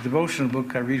a devotional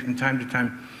book I read from time to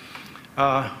time,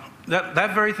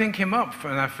 that very thing came up,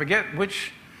 and I forget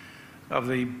which of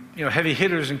the heavy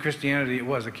hitters in Christianity it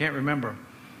was. I can't remember.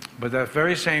 But that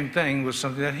very same thing was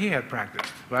something that he had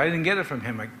practiced. But I didn't get it from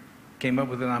him. I came up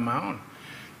with it on my own.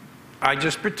 I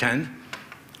just pretend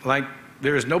like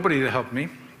there is nobody to help me,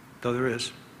 though there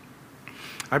is.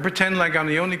 I pretend like I'm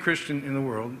the only Christian in the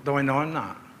world, though I know I'm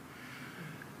not.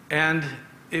 And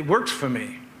it works for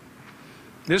me.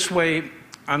 This way,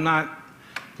 I'm not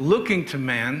looking to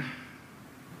man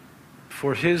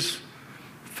for his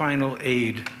final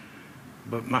aid,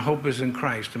 but my hope is in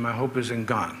Christ, and my hope is in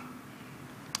God.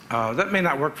 That may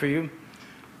not work for you,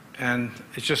 and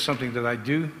it's just something that I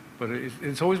do, but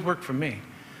it's always worked for me.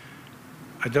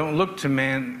 I don't look to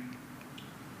man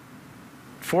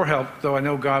for help, though I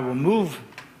know God will move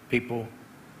people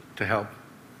to help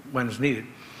when it's needed.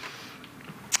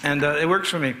 And it works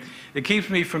for me. It keeps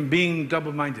me from being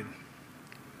double-minded.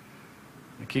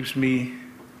 It keeps me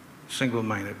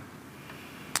single-minded.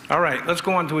 All right, let's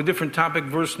go on to a different topic,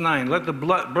 verse 9. Let the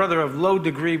brother of low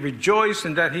degree rejoice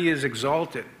in that he is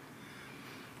exalted.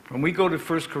 When we go to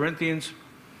 1 Corinthians,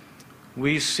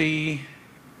 we see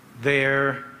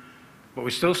there, what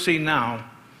we still see now,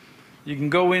 you can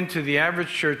go into the average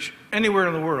church anywhere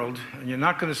in the world, and you're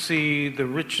not going to see the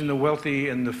rich and the wealthy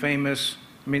and the famous.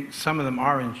 Some of them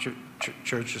are in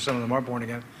church, or some of them are born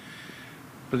again.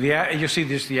 But you see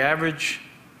this, the average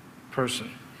person,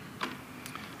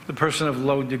 the person of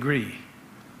low degree.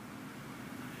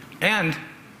 And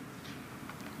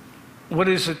what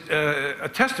is a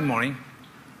testimony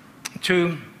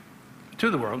to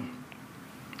the world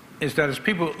is that it's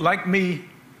people like me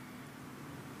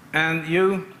and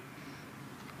you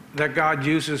that God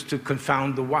uses to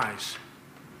confound the wise.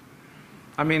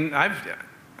 I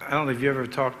don't know if you ever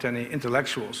talked to any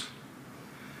intellectuals.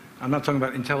 I'm not talking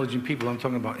about intelligent people. I'm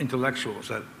talking about intellectuals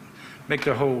that make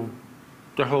their whole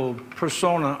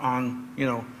persona on,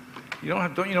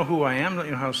 don't you know who I am? Don't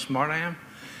you know how smart I am?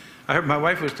 I heard my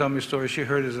wife was telling me a story. She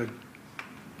heard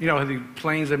the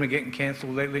planes have been getting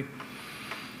canceled lately.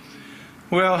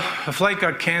 Well, a flight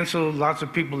got canceled, lots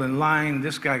of people in line.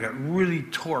 This guy got really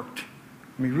torqued,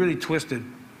 really twisted.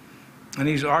 And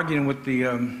he's arguing with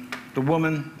the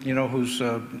woman, who's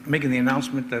making the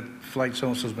announcement that flight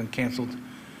so-and-so has been canceled.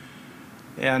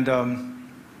 And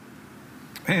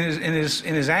in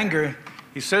his anger,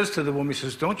 he says to the woman, he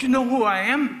says, "Don't you know who I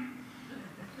am?"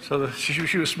 So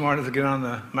she was smart enough to get on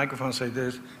the microphone and say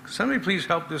this. "Could somebody please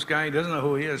help this guy? He doesn't know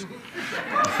who he is."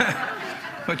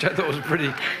 Which I thought was a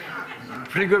pretty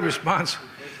good response.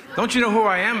 "Don't you know who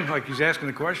I am?" Like he's asking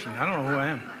the question. I don't know who I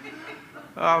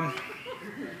am.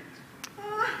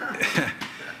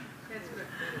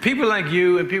 People like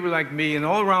you and people like me and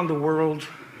all around the world,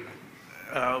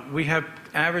 we have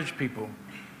average people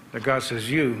that God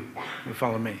says, you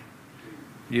follow me.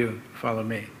 You follow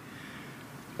me.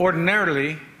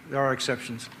 Ordinarily, there are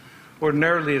exceptions.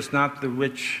 Ordinarily, it's not the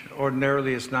rich.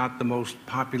 Ordinarily, it's not the most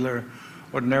popular.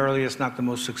 Ordinarily, it's not the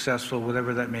most successful,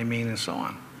 whatever that may mean, and so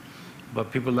on.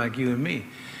 But people like you and me.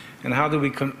 And how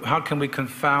can we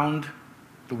confound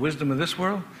the wisdom of this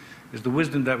world? is the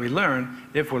wisdom that we learn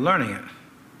if we're learning it.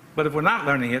 But if we're not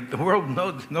learning it, the world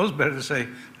knows better to say,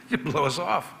 you blow us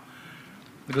off.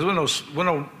 Because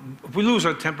if we lose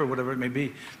our temper, whatever it may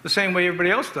be, the same way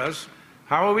everybody else does,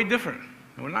 how are we different?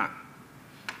 And we're not.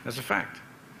 That's a fact.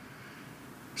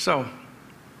 So,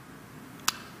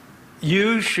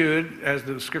 you should, as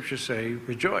the scriptures say,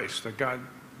 rejoice that God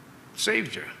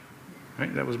saved you.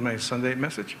 Right? That was my Sunday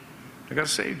message. that God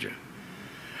saved you.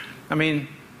 I mean,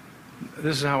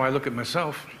 this is how I look at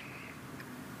myself.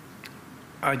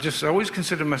 I always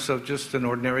consider myself just an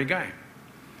ordinary guy.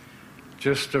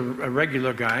 Just a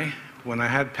regular guy. When I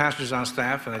had pastors on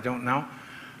staff, and I don't now,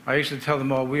 I used to tell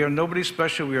them all, we are nobody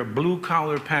special, we are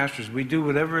blue-collar pastors. We do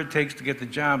whatever it takes to get the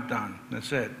job done.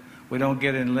 That's it. We don't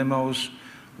get in limos,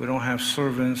 we don't have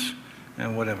servants,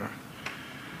 and whatever.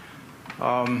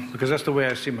 Because that's the way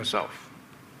I see myself,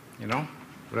 you know?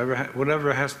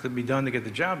 Whatever has to be done to get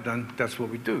the job done, that's what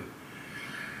we do.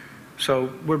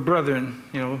 So we're brethren,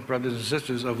 you know, brothers and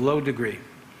sisters of low degree.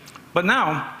 But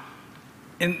now,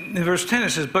 in verse 10 it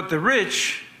says, but the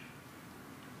rich,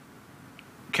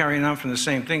 carrying on from the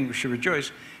same thing, we should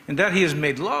rejoice, in that he is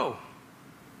made low.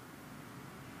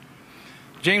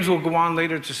 James will go on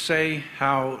later to say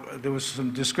how there was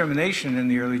some discrimination in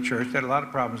the early church. They had a lot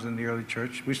of problems in the early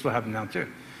church. We still have them now too.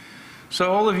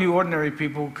 So all of you ordinary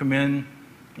people come in,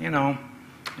 you know,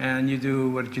 and you do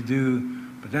what you do,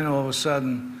 but then all of a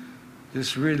sudden,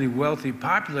 this really wealthy,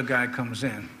 popular guy comes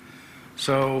in.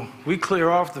 So we clear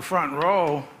off the front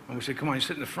row, and we say, come on, you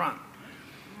sit in the front.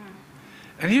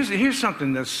 And here's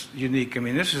something that's unique. I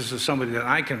mean, this is somebody that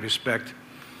I can respect.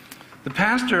 The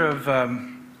pastor of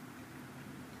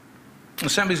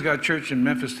Assembly's of God Church in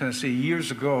Memphis, Tennessee,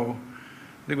 years ago,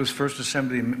 I think it was First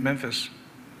Assembly in Memphis,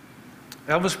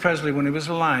 Elvis Presley, when he was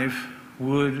alive,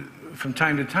 would, from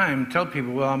time to time, tell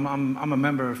people, well, I'm a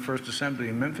member of First Assembly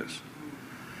in Memphis.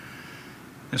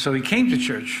 And so he came to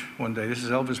church one day. This is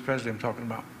Elvis Presley I'm talking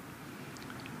about.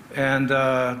 And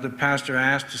the pastor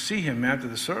asked to see him after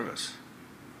the service.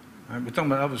 All right, we're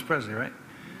talking about Elvis Presley, right?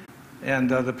 And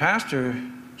the pastor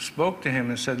spoke to him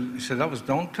and said, Elvis,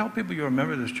 don't tell people you're a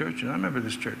member of this church. And I remember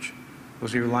this church. It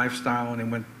was your lifestyle, and he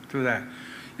went through that.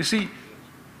 You see,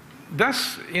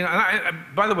 that's, you know,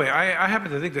 by the way, I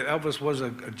happen to think that Elvis was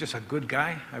just a good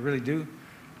guy. I really do.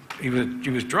 He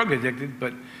was drug addicted,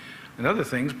 and other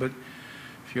things, but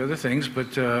a few other things.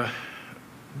 But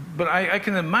I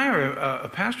can admire a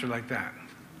pastor like that.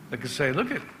 That could say, look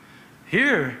at,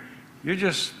 here, you're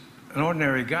just an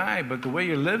ordinary guy, but the way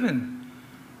you're living,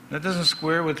 that doesn't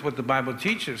square with what the Bible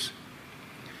teaches.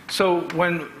 So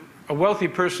when a wealthy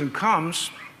person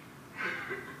comes,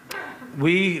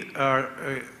 we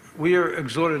are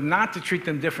exhorted not to treat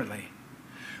them differently.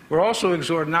 We're also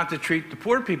exhorted not to treat the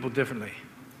poor people differently,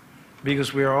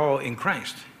 because we are all in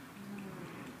Christ.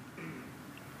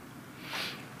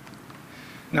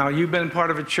 Now, you've been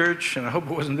part of a church, and I hope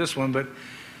it wasn't this one, but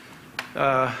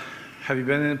have you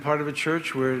been in part of a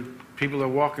church where people are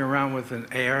walking around with an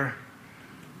air,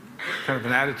 kind of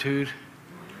an attitude,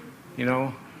 you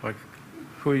know, like,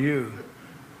 who are you?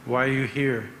 Why are you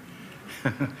here?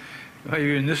 Why are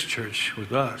you in this church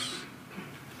with us?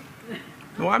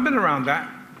 Well, I've been around that.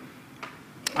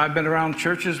 I've been around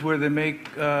churches where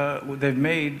leaders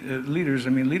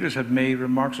have made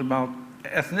remarks about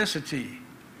ethnicity.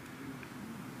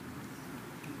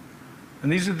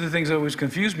 And these are the things that always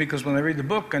confuse me, because when I read the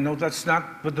book, I know that's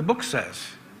not what the book says.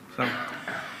 So,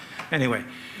 anyway,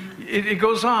 it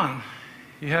goes on.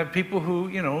 You have people who,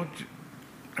 you know,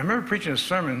 I remember preaching a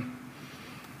sermon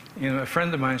in a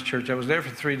friend of mine's church. I was there for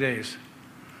 3 days.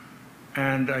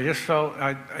 And I just felt,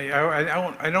 I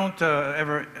don't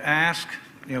ever ask,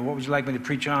 you know, what would you like me to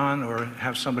preach on, or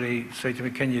have somebody say to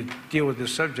me, can you deal with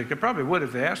this subject? I probably would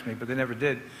if they asked me, but they never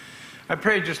did. I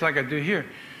prayed just like I do here.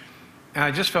 And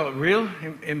I just felt real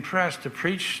impressed to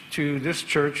preach to this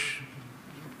church,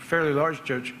 fairly large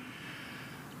church,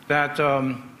 that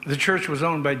the church was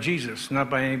owned by Jesus, not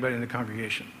by anybody in the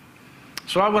congregation.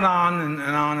 So I went on and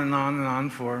on and on and on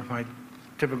for my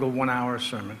typical 1-hour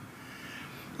sermon.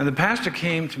 And the pastor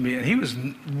came to me, and he was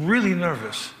really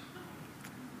nervous.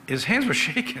 His hands were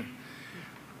shaking,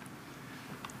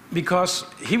 because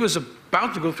he was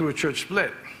about to go through a church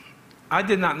split. I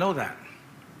did not know that.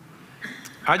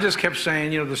 I just kept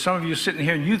saying, you know, there's some of you sitting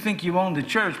here and you think you own the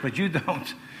church, but you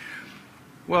don't.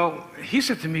 Well, he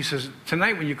said to me, he says,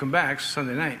 tonight when you come back,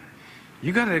 Sunday night,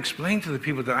 you got to explain to the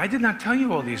people that I did not tell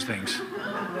you all these things.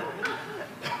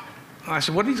 I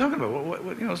said, what are you talking about? What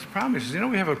you know, what's the problem? He says, you know,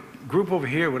 we have a group over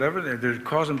here, whatever, they're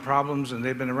causing problems, and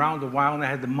they've been around a while, and they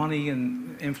had the money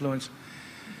and influence.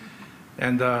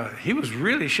 And he was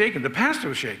really shaking. The pastor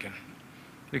was shaking.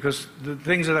 because the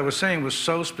things that I was saying was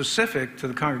so specific to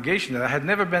the congregation that I had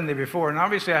never been there before, and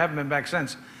obviously I haven't been back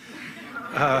since.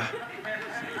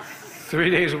 3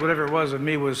 days or whatever it was of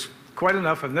me was quite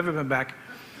enough. I've never been back,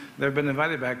 never been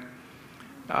invited back.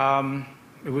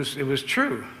 It was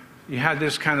true. You had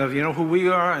this kind of, you know who we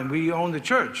are, and we own the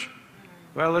church.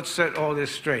 Well, let's set all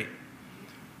this straight.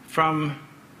 From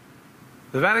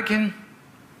the Vatican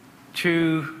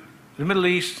to the Middle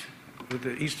East, with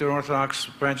the Eastern Orthodox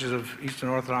branches of Eastern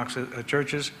Orthodox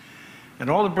churches, and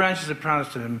all the branches of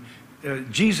Protestantism,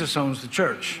 Jesus owns the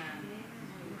church.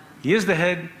 He is the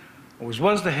head, always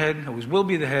was the head, always will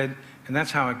be the head, and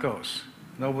that's how it goes.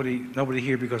 Nobody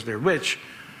here because they're rich.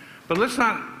 But let's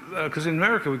not, because in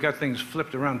America we've got things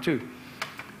flipped around too.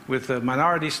 With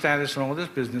minority status and all this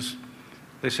business,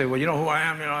 they say, well, you know who I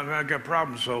am, you know, I've got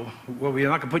problems, so, well, we're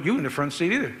not going to put you in the front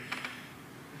seat either.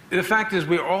 The fact is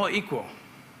we're all equal.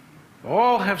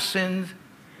 All have sinned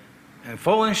and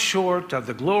fallen short of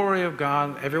the glory of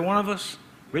God, every one of us,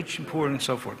 rich and poor and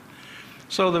so forth.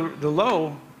 So the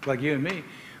low, like you and me,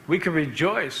 we can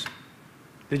rejoice.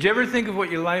 Did you ever think of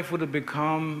what your life would have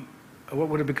become, what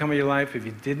would have become of your life if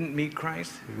you didn't meet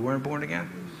Christ, if you weren't born again?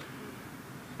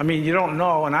 I mean, you don't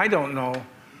know, and I don't know.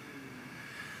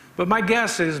 But my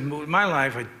guess is, my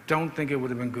life, I don't think it would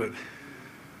have been good.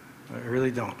 I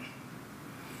really don't.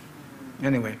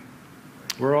 Anyway,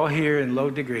 we're all here in low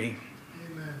degree.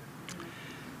 Amen.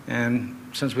 And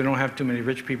since we don't have too many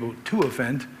rich people to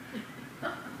offend,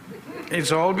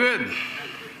 it's all good.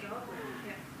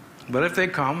 But if they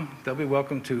come, they'll be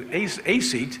welcome to a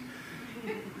seat,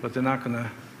 but they're not going to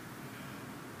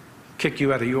kick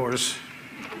you out of yours.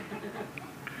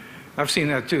 I've seen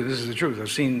that too. This is the truth. I've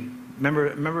seen member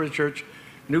of the church,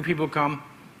 new people come,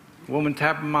 a woman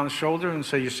tap them on the shoulder and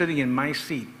say, "You're sitting in my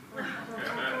seat."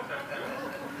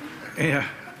 Yeah,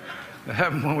 that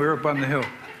happened when we were up on the hill.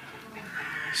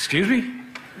 Excuse me?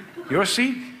 Your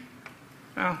seat?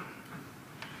 Well,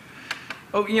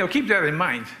 oh, you know, keep that in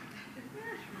mind.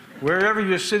 Wherever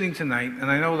you're sitting tonight,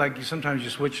 and I know like sometimes you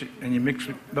switch and you mix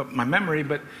up my memory,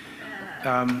 but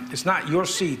it's not your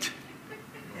seat.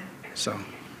 So,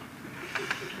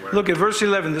 look at verse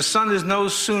 11. The sun is no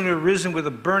sooner risen with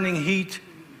a burning heat,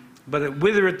 but it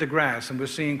withereth the grass. And we're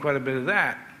seeing quite a bit of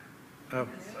that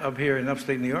up here in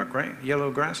upstate New York, right?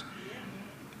 Yellow grass.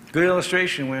 Good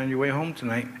illustration when on your way home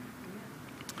tonight.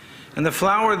 And the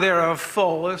flower thereof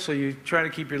falleth, so you try to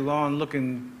keep your lawn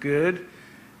looking good.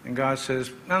 And God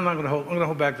says, I'm going to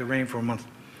hold back the rain for a month.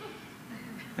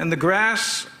 And the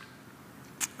grass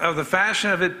of the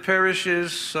fashion of it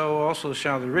perishes, so also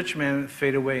shall the rich man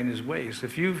fade away in his ways.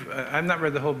 If I've not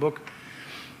read the whole book,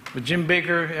 but Jim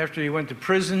Bakker, after he went to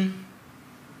prison,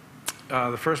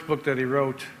 the first book that he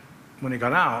wrote when he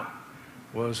got out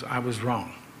was I Was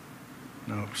Wrong.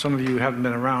 Now, some of you haven't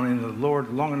been around in the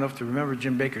Lord long enough to remember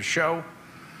Jim Bakker's show,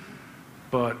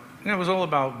 but it was all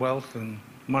about wealth and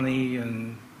money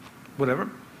and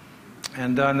whatever.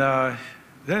 And then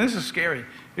this is scary.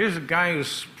 Here's a guy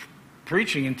who's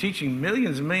preaching and teaching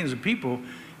millions and millions of people,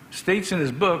 states in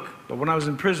his book, but when I was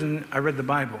in prison, I read the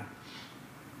Bible.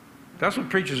 That's what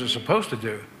preachers are supposed to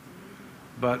do.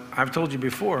 But I've told you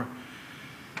before,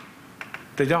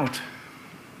 they don't.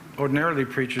 Ordinarily,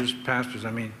 preachers, pastors,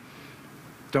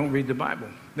 don't read the Bible.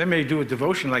 They may do a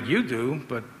devotion like you do,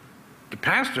 but the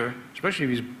pastor, especially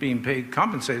if he's being paid,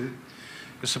 compensated,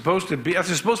 is supposed to be,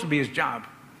 that's supposed to be his job.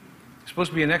 He's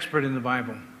supposed to be an expert in the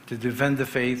Bible, to defend the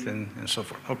faith and so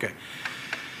forth. Okay.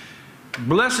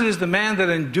 Blessed is the man that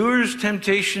endures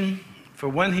temptation, for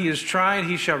when he is tried,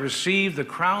 he shall receive the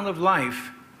crown of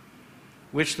life,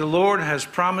 which the Lord has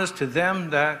promised to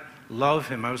them that love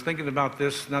him. I was thinking about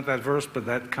this, not that verse, but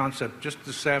that concept just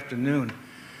this afternoon.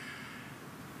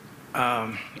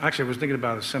 Actually, I was thinking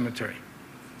about a cemetery.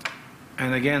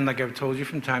 And again, like I've told you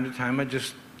from time to time,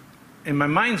 in my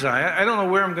mind's eye, I don't know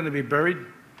where I'm going to be buried.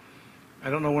 I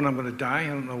don't know when I'm going to die. I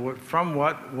don't know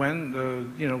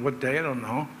when, what day, I don't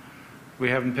know. We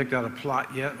haven't picked out a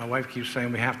plot yet. My wife keeps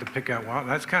saying we have to pick out one.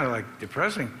 That's kind of like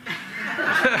depressing.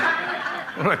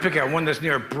 When do I pick out one that's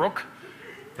near a brook?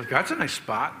 But that's a nice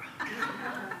spot.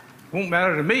 Won't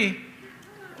matter to me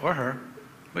or her.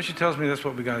 But she tells me that's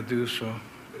what we got to do, so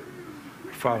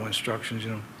follow instructions,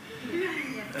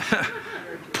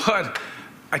 But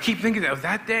I keep thinking of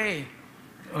that day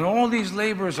when all these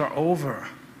labors are over.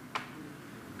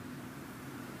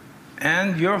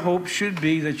 And your hope should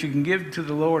be that you can give to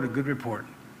the Lord a good report.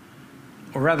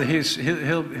 Or rather,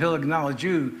 he'll acknowledge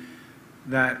you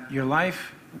that your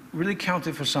life really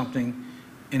counted for something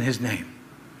in his name.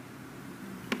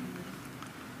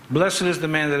 Blessed is the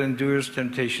man that endures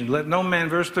temptation. Let no man,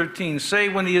 verse 13, say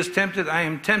when he is tempted, I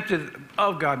am tempted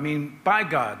of God, meaning by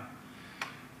God.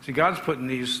 See, God's putting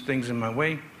these things in my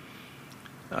way.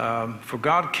 For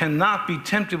God cannot be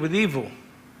tempted with evil,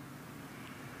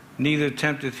 neither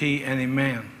tempteth he any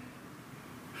man.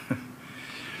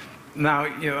 Now,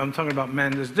 I'm talking about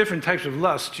men. There's different types of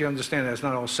lust. You understand that it's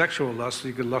not all sexual lust.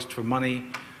 You could lust for money,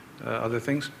 other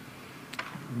things.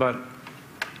 But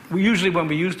usually when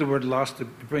we use the word lust, it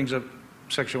brings up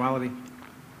sexuality.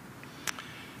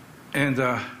 And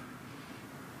I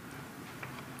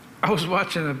was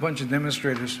watching a bunch of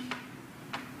demonstrators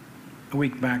a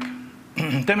week back,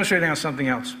 demonstrating on something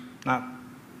else, not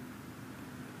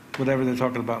whatever they're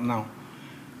talking about now.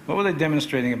 What were they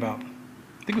demonstrating about?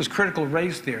 I think it was critical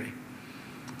race theory.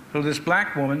 So this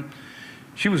black woman,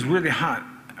 she was really hot,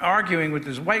 arguing with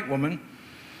this white woman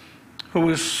who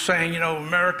was saying,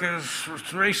 America's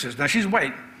racist. Now she's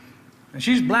white, and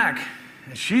she's black,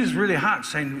 and she's really hot,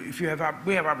 saying, we have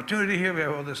opportunity here, we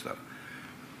have all this stuff.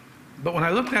 But when I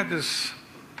looked at this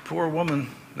poor woman,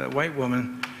 that white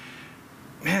woman,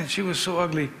 man, she was so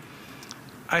ugly.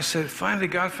 I said, finally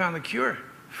God found the cure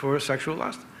for sexual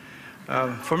lust,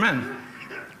 for men.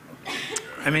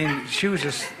 I mean, she was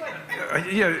just,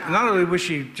 not only was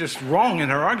she just wrong in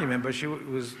her argument, but she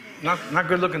was not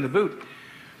good looking to boot.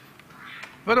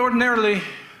 But ordinarily,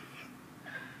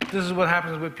 this is what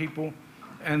happens with people.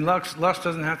 And lust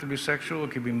doesn't have to be sexual.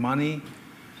 It could be money,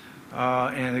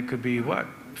 and it could be what?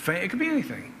 It could be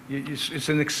anything. It's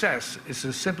an excess.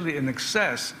 It's simply an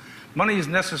excess. Money is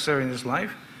necessary in this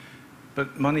life,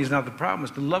 but money is not the problem.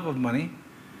 It's the love of money.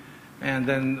 And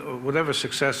then whatever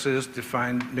success is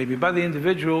defined maybe by the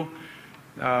individual.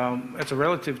 It's a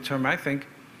relative term, I think.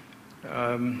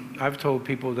 I've told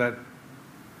people that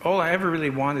all I ever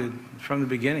really wanted from the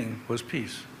beginning was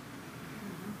peace.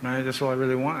 Right? That's all I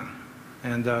really wanted.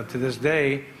 And to this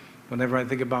day, whenever I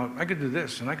think about, I could do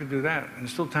this and I could do that, and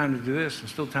there's still time to do this and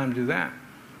still time to do that,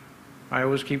 I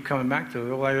always keep coming back to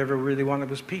it. All I ever really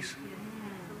wanted was peace.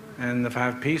 And if I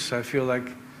have peace, I feel like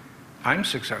I'm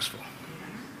successful.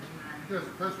 Yes,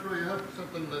 Pastor Ray, you have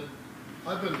something that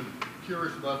I've been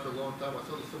curious about for a long time. I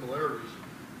saw the similarities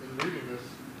in reading this.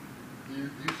 The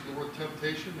use of the word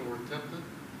temptation, the word tempted.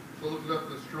 So I looked it up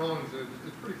in the Strong's, and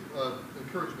it's pretty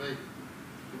encouraged me.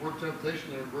 The word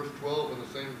temptation in verse 12, and the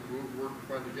same word we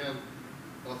find again,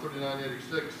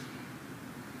 3986.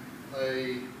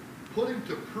 A putting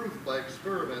to proof by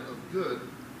experiment of good,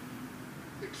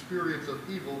 experience of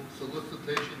evil,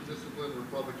 solicitation, discipline, or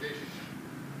provocation.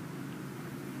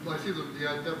 So I see the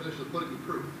definition of putting to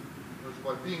proof.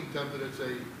 By being tempted, it's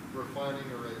a refining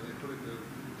or a putting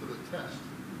to the test.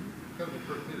 Kind of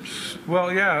encouraged me to see that.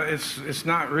 Well, yeah, it's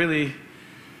not really.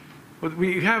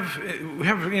 We have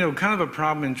kind of a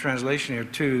problem in translation here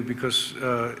too, because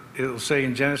it'll say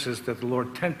in Genesis that the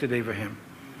Lord tempted Abraham.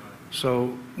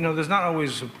 So there's not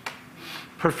always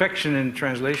perfection in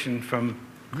translation from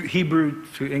Hebrew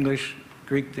to English,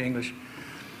 Greek to English.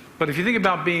 But if you think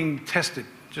about being tested,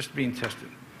 just being tested,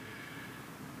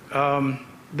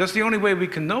 that's the only way we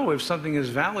can know if something is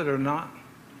valid or not,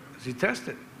 is you test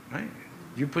it, right?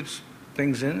 You put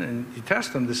things in and you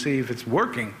test them to see if it's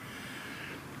working.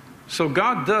 So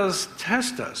God does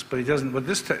test us, but he doesn't, what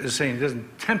this is saying, he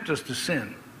doesn't tempt us to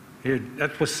sin.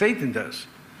 That's what Satan does.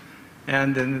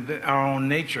 And in our own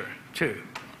nature, too.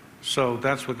 So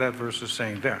that's what that verse is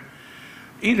saying there.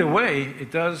 Either way,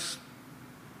 it does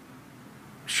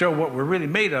show what we're really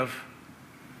made of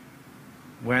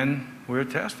when we're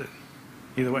tested.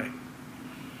 Either way.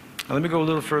 Now, let me go a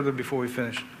little further before we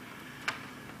finish.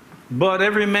 But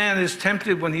every man is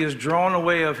tempted when he is drawn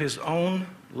away of his own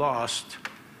lust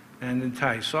and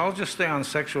enticed. So I'll just stay on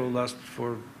sexual lust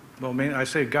for, well, mainly, I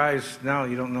say guys now,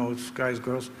 you don't know, it's guys,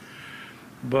 girls,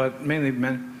 but mainly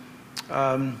men.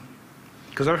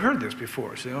 Because I've heard this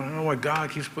before. So, I don't know why God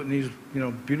keeps putting these,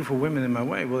 beautiful women in my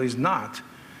way. Well, he's not.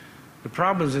 The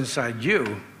problem is inside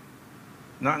you,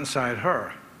 not inside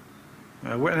her.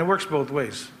 And it works both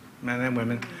ways, men and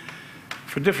women,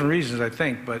 for different reasons, I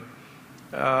think. But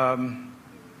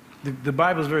the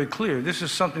Bible is very clear. This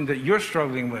is something that you're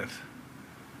struggling with.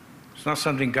 It's not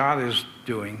something God is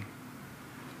doing.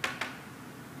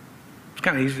 It's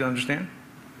kind of easy to understand.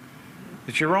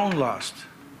 It's your own lust.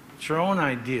 It's your own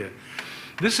idea.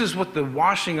 This is what the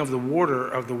washing of the water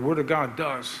of the Word of God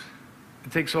does.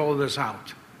 It takes all of this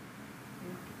out.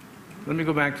 Let me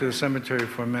go back to the cemetery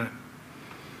for a minute.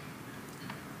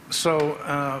 So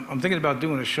I'm thinking about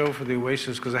doing a show for the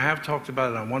Oasis because I have talked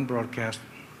about it on one broadcast.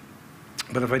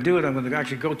 But if I do it, I'm going to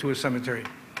actually go to a cemetery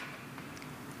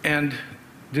and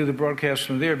do the broadcast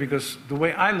from there, because the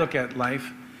way I look at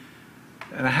life,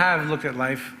 and I have looked at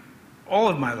life all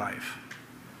of my life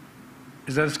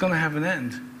is that it's going to have an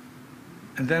end.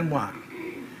 And then what?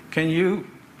 Can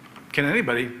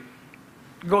anybody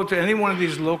go to any one of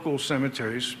these local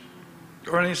cemeteries,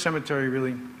 or any cemetery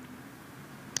really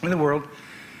in the world,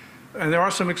 and there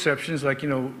are some exceptions, like,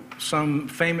 some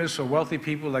famous or wealthy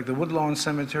people, like the Woodlawn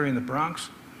Cemetery in the Bronx.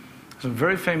 Some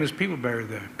very famous people buried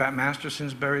there. Bat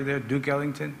Masterson's buried there, Duke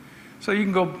Ellington. So you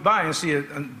can go by and see a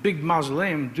big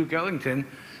mausoleum, Duke Ellington,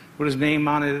 with his name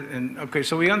on it. And okay,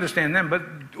 so we understand them. But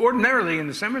ordinarily in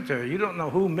the cemetery, you don't know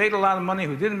who made a lot of money,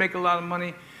 who didn't make a lot of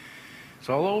money. It's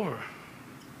all over.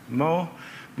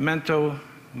 Memento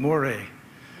mori,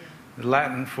 the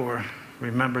Latin for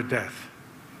remember death.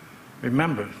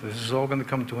 Remember, this is all going to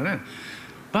come to an end.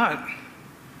 But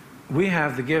we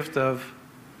have the gift of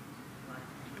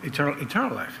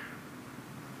eternal life.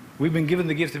 We've been given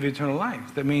the gift of eternal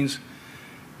life. That means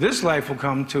this life will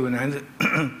come to an end.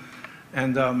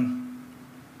 And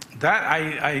that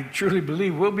I truly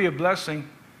believe will be a blessing.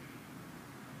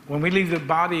 When we leave the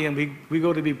body and we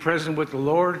go to be present with the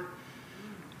Lord,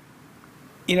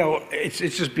 it's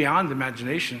just beyond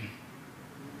imagination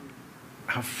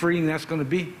how freeing that's going to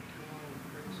be.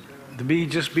 To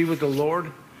just be with the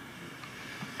Lord.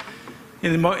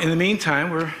 In the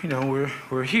meantime,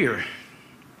 we're here.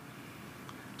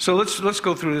 So let's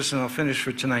go through this, and I'll finish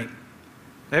for tonight.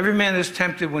 Every man is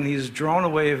tempted when he is drawn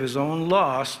away of his own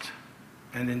lust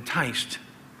and enticed.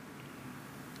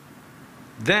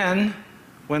 Then,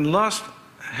 when lust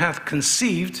hath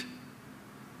conceived,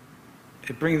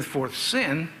 it bringeth forth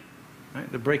sin,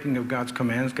 right? The breaking of God's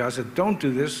commands. God said, "Don't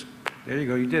do this." There you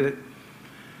go, you did it.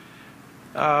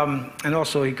 And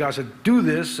also, God said, "Do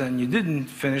this," and you didn't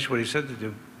finish what he said to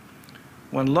do.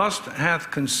 When lust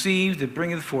hath conceived, it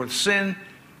bringeth forth sin,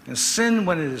 and sin,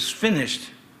 when it is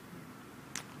finished,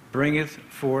 bringeth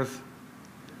forth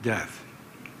death.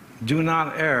 Do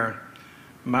not err,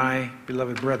 my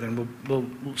beloved brethren.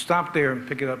 We'll stop there and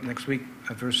pick it up next week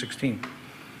at verse 16.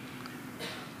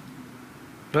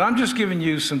 But I'm just giving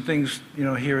you some things,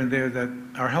 here and there that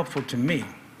are helpful to me.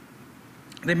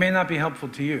 They may not be helpful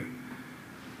to you.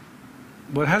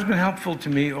 What has been helpful to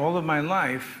me all of my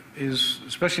life is,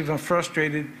 especially if I'm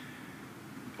frustrated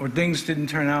or things didn't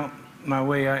turn out my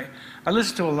way, I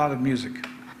listen to a lot of music.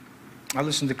 I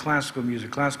listen to classical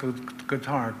music, classical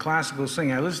guitar, classical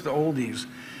singing. I listen to oldies.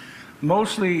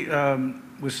 Mostly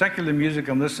with secular music,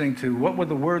 I'm listening to what were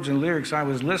the words and lyrics I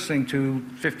was listening to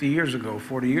 50 years ago,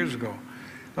 40 years ago.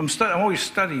 I'm always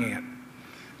studying it.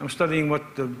 I'm studying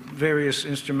what the various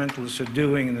instrumentalists are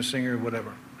doing and the singer,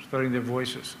 whatever, studying their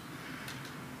voices.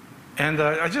 And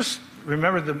I just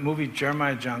remember the movie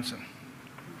Jeremiah Johnson.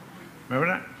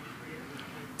 Remember that?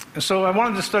 And so I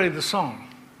wanted to study the song.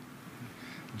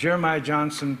 Jeremiah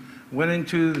Johnson went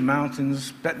into the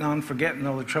mountains, betting on forgetting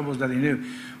all the troubles that he knew.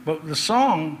 But the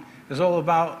song is all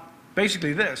about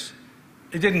basically this.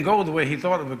 It didn't go the way he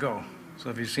thought it would go. So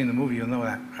if you've seen the movie, you'll know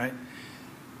that, right?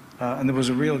 And there was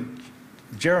a real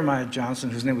Jeremiah Johnson.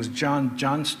 His name was John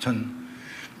Johnston.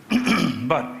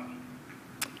 But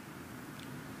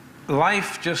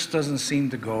life just doesn't seem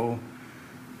to go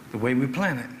the way we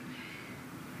plan it.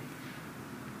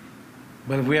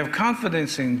 But if we have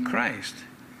confidence in Christ,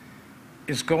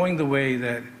 it's going the way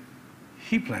that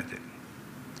he planned it.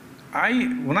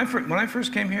 When I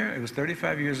first came here, it was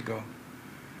 35 years ago.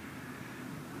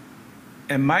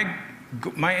 And my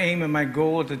aim and my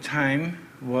goal at the time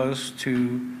was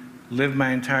to live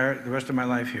the rest of my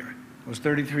life here. I was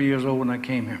 33 years old when I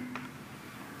came here.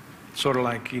 Sort of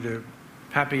like either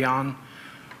Papillon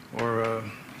or,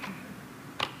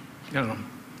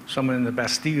 someone in the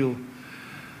Bastille.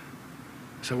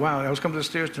 I said, wow, I was coming to the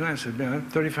stairs tonight. I said, man, I'm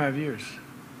 35 years.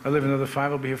 I live another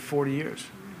 5, I'll be here 40 years.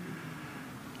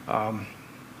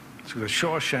 It's the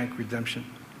Shawshank Redemption.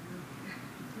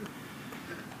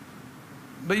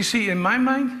 But you see, in my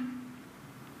mind,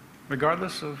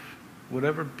 regardless of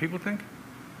whatever people think,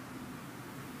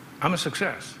 I'm a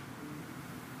success.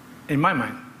 In my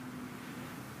mind.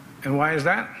 And why is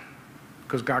that?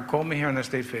 Because God called me here and I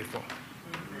stayed faithful.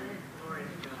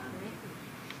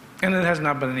 And it has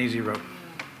not been an easy road.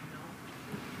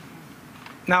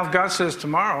 Now, if God says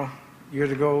tomorrow you're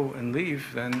to go and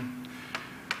leave, then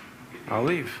I'll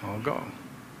leave. I'll go.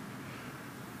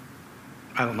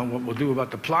 I don't know what we'll do about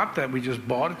the plot that we just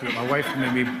bought, that my wife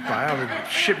made me buy. I would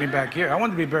ship me back here. I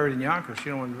wanted to be buried in Yonkers. She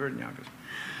don't want to be buried in Yonkers.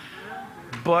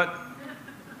 But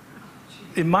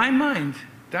in my mind,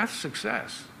 that's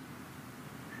success.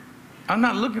 I'm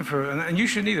not looking for, and you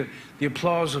shouldn't either, the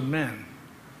applause of men.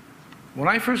 When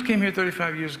I first came here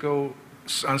 35 years ago,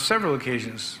 on several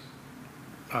occasions,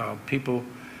 people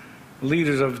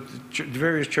leaders of the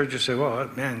various churches say, well,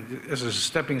 man, this is a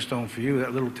stepping stone for you.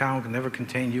 That little town can never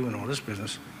contain you and all this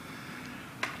business.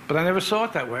 But I never saw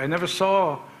it that way. I never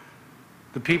saw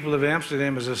the people of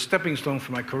Amsterdam as a stepping stone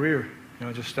for my career. You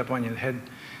know, just step on your head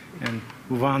and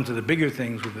move on to the bigger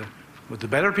things with the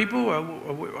better people. I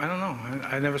don't know.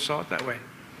 I never saw it that way.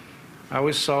 I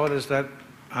always saw it as that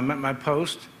I'm at my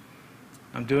post.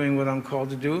 I'm doing what I'm called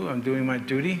to do. I'm doing my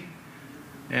duty.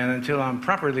 And until I'm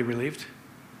properly relieved,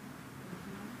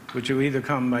 which will either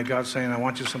come by God saying, I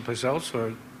want you someplace else,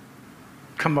 or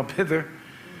come up hither,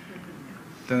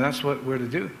 then that's what we're to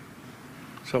do.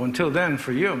 So until then,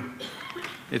 for you,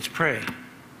 it's pray.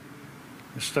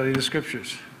 It's study the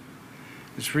scriptures.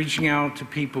 It's reaching out to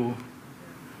people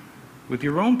with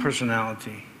your own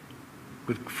personality,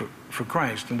 for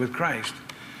Christ and with Christ.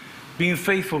 Being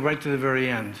faithful right to the very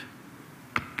end.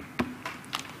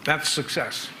 That's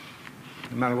success.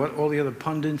 No matter what all the other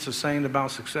pundits are saying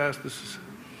about success, this is,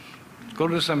 go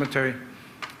to the cemetery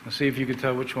and see if you can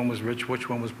tell which one was rich, which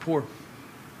one was poor.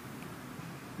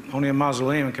 Only a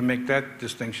mausoleum can make that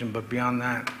distinction, but beyond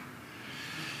that,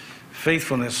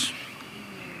 faithfulness.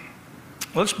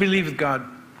 Let's believe God.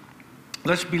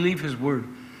 Let's believe His word.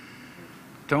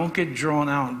 Don't get drawn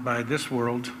out by this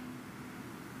world,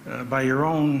 by your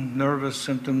own nervous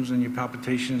symptoms and your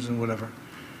palpitations and whatever.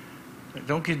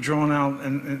 Don't get drawn out,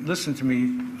 and listen to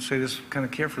me, say this kind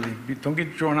of carefully. Don't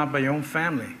get drawn out by your own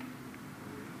family.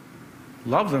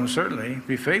 Love them, certainly.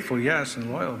 Be faithful, yes,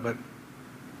 and loyal, but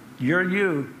you're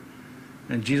you.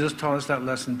 And Jesus taught us that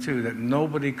lesson too, that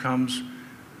nobody comes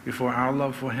before our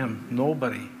love for Him.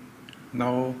 Nobody.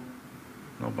 No,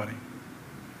 nobody.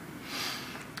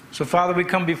 So, Father, we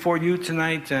come before you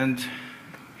tonight, and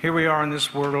here we are in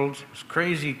this world, this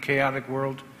crazy, chaotic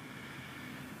world.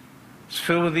 It's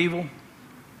filled with evil,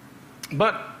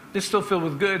 but it's still filled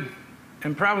with good,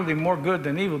 and probably more good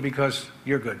than evil because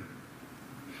you're good.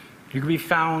 You can be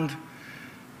found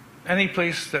any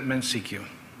place that men seek you.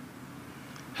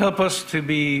 Help us to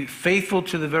be faithful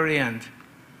to the very end,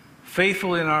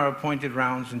 faithful in our appointed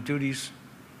rounds and duties.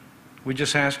 We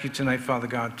just ask you tonight, Father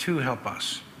God, to help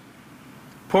us.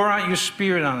 Pour out your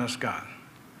Spirit on us, God.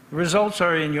 The results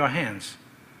are in your hands.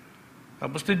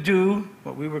 Help us to do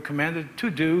what we were commanded to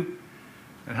do,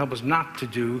 and help us not to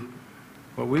do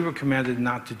what we were commanded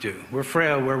not to do. We're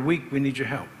frail, we're weak, we need your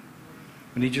help.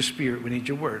 We need your Spirit, we need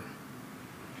your word.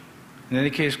 In any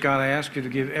case, God, I ask you to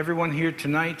give everyone here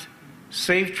tonight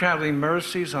safe traveling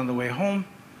mercies on the way home.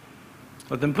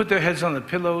 Let them put their heads on the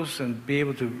pillows and be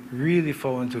able to really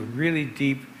fall into really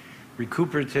deep,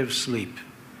 recuperative sleep.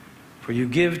 For you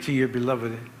give to your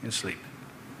beloved in sleep.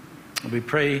 And we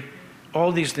pray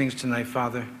all these things tonight,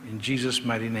 Father, in Jesus'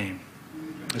 mighty name.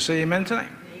 I say amen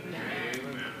tonight.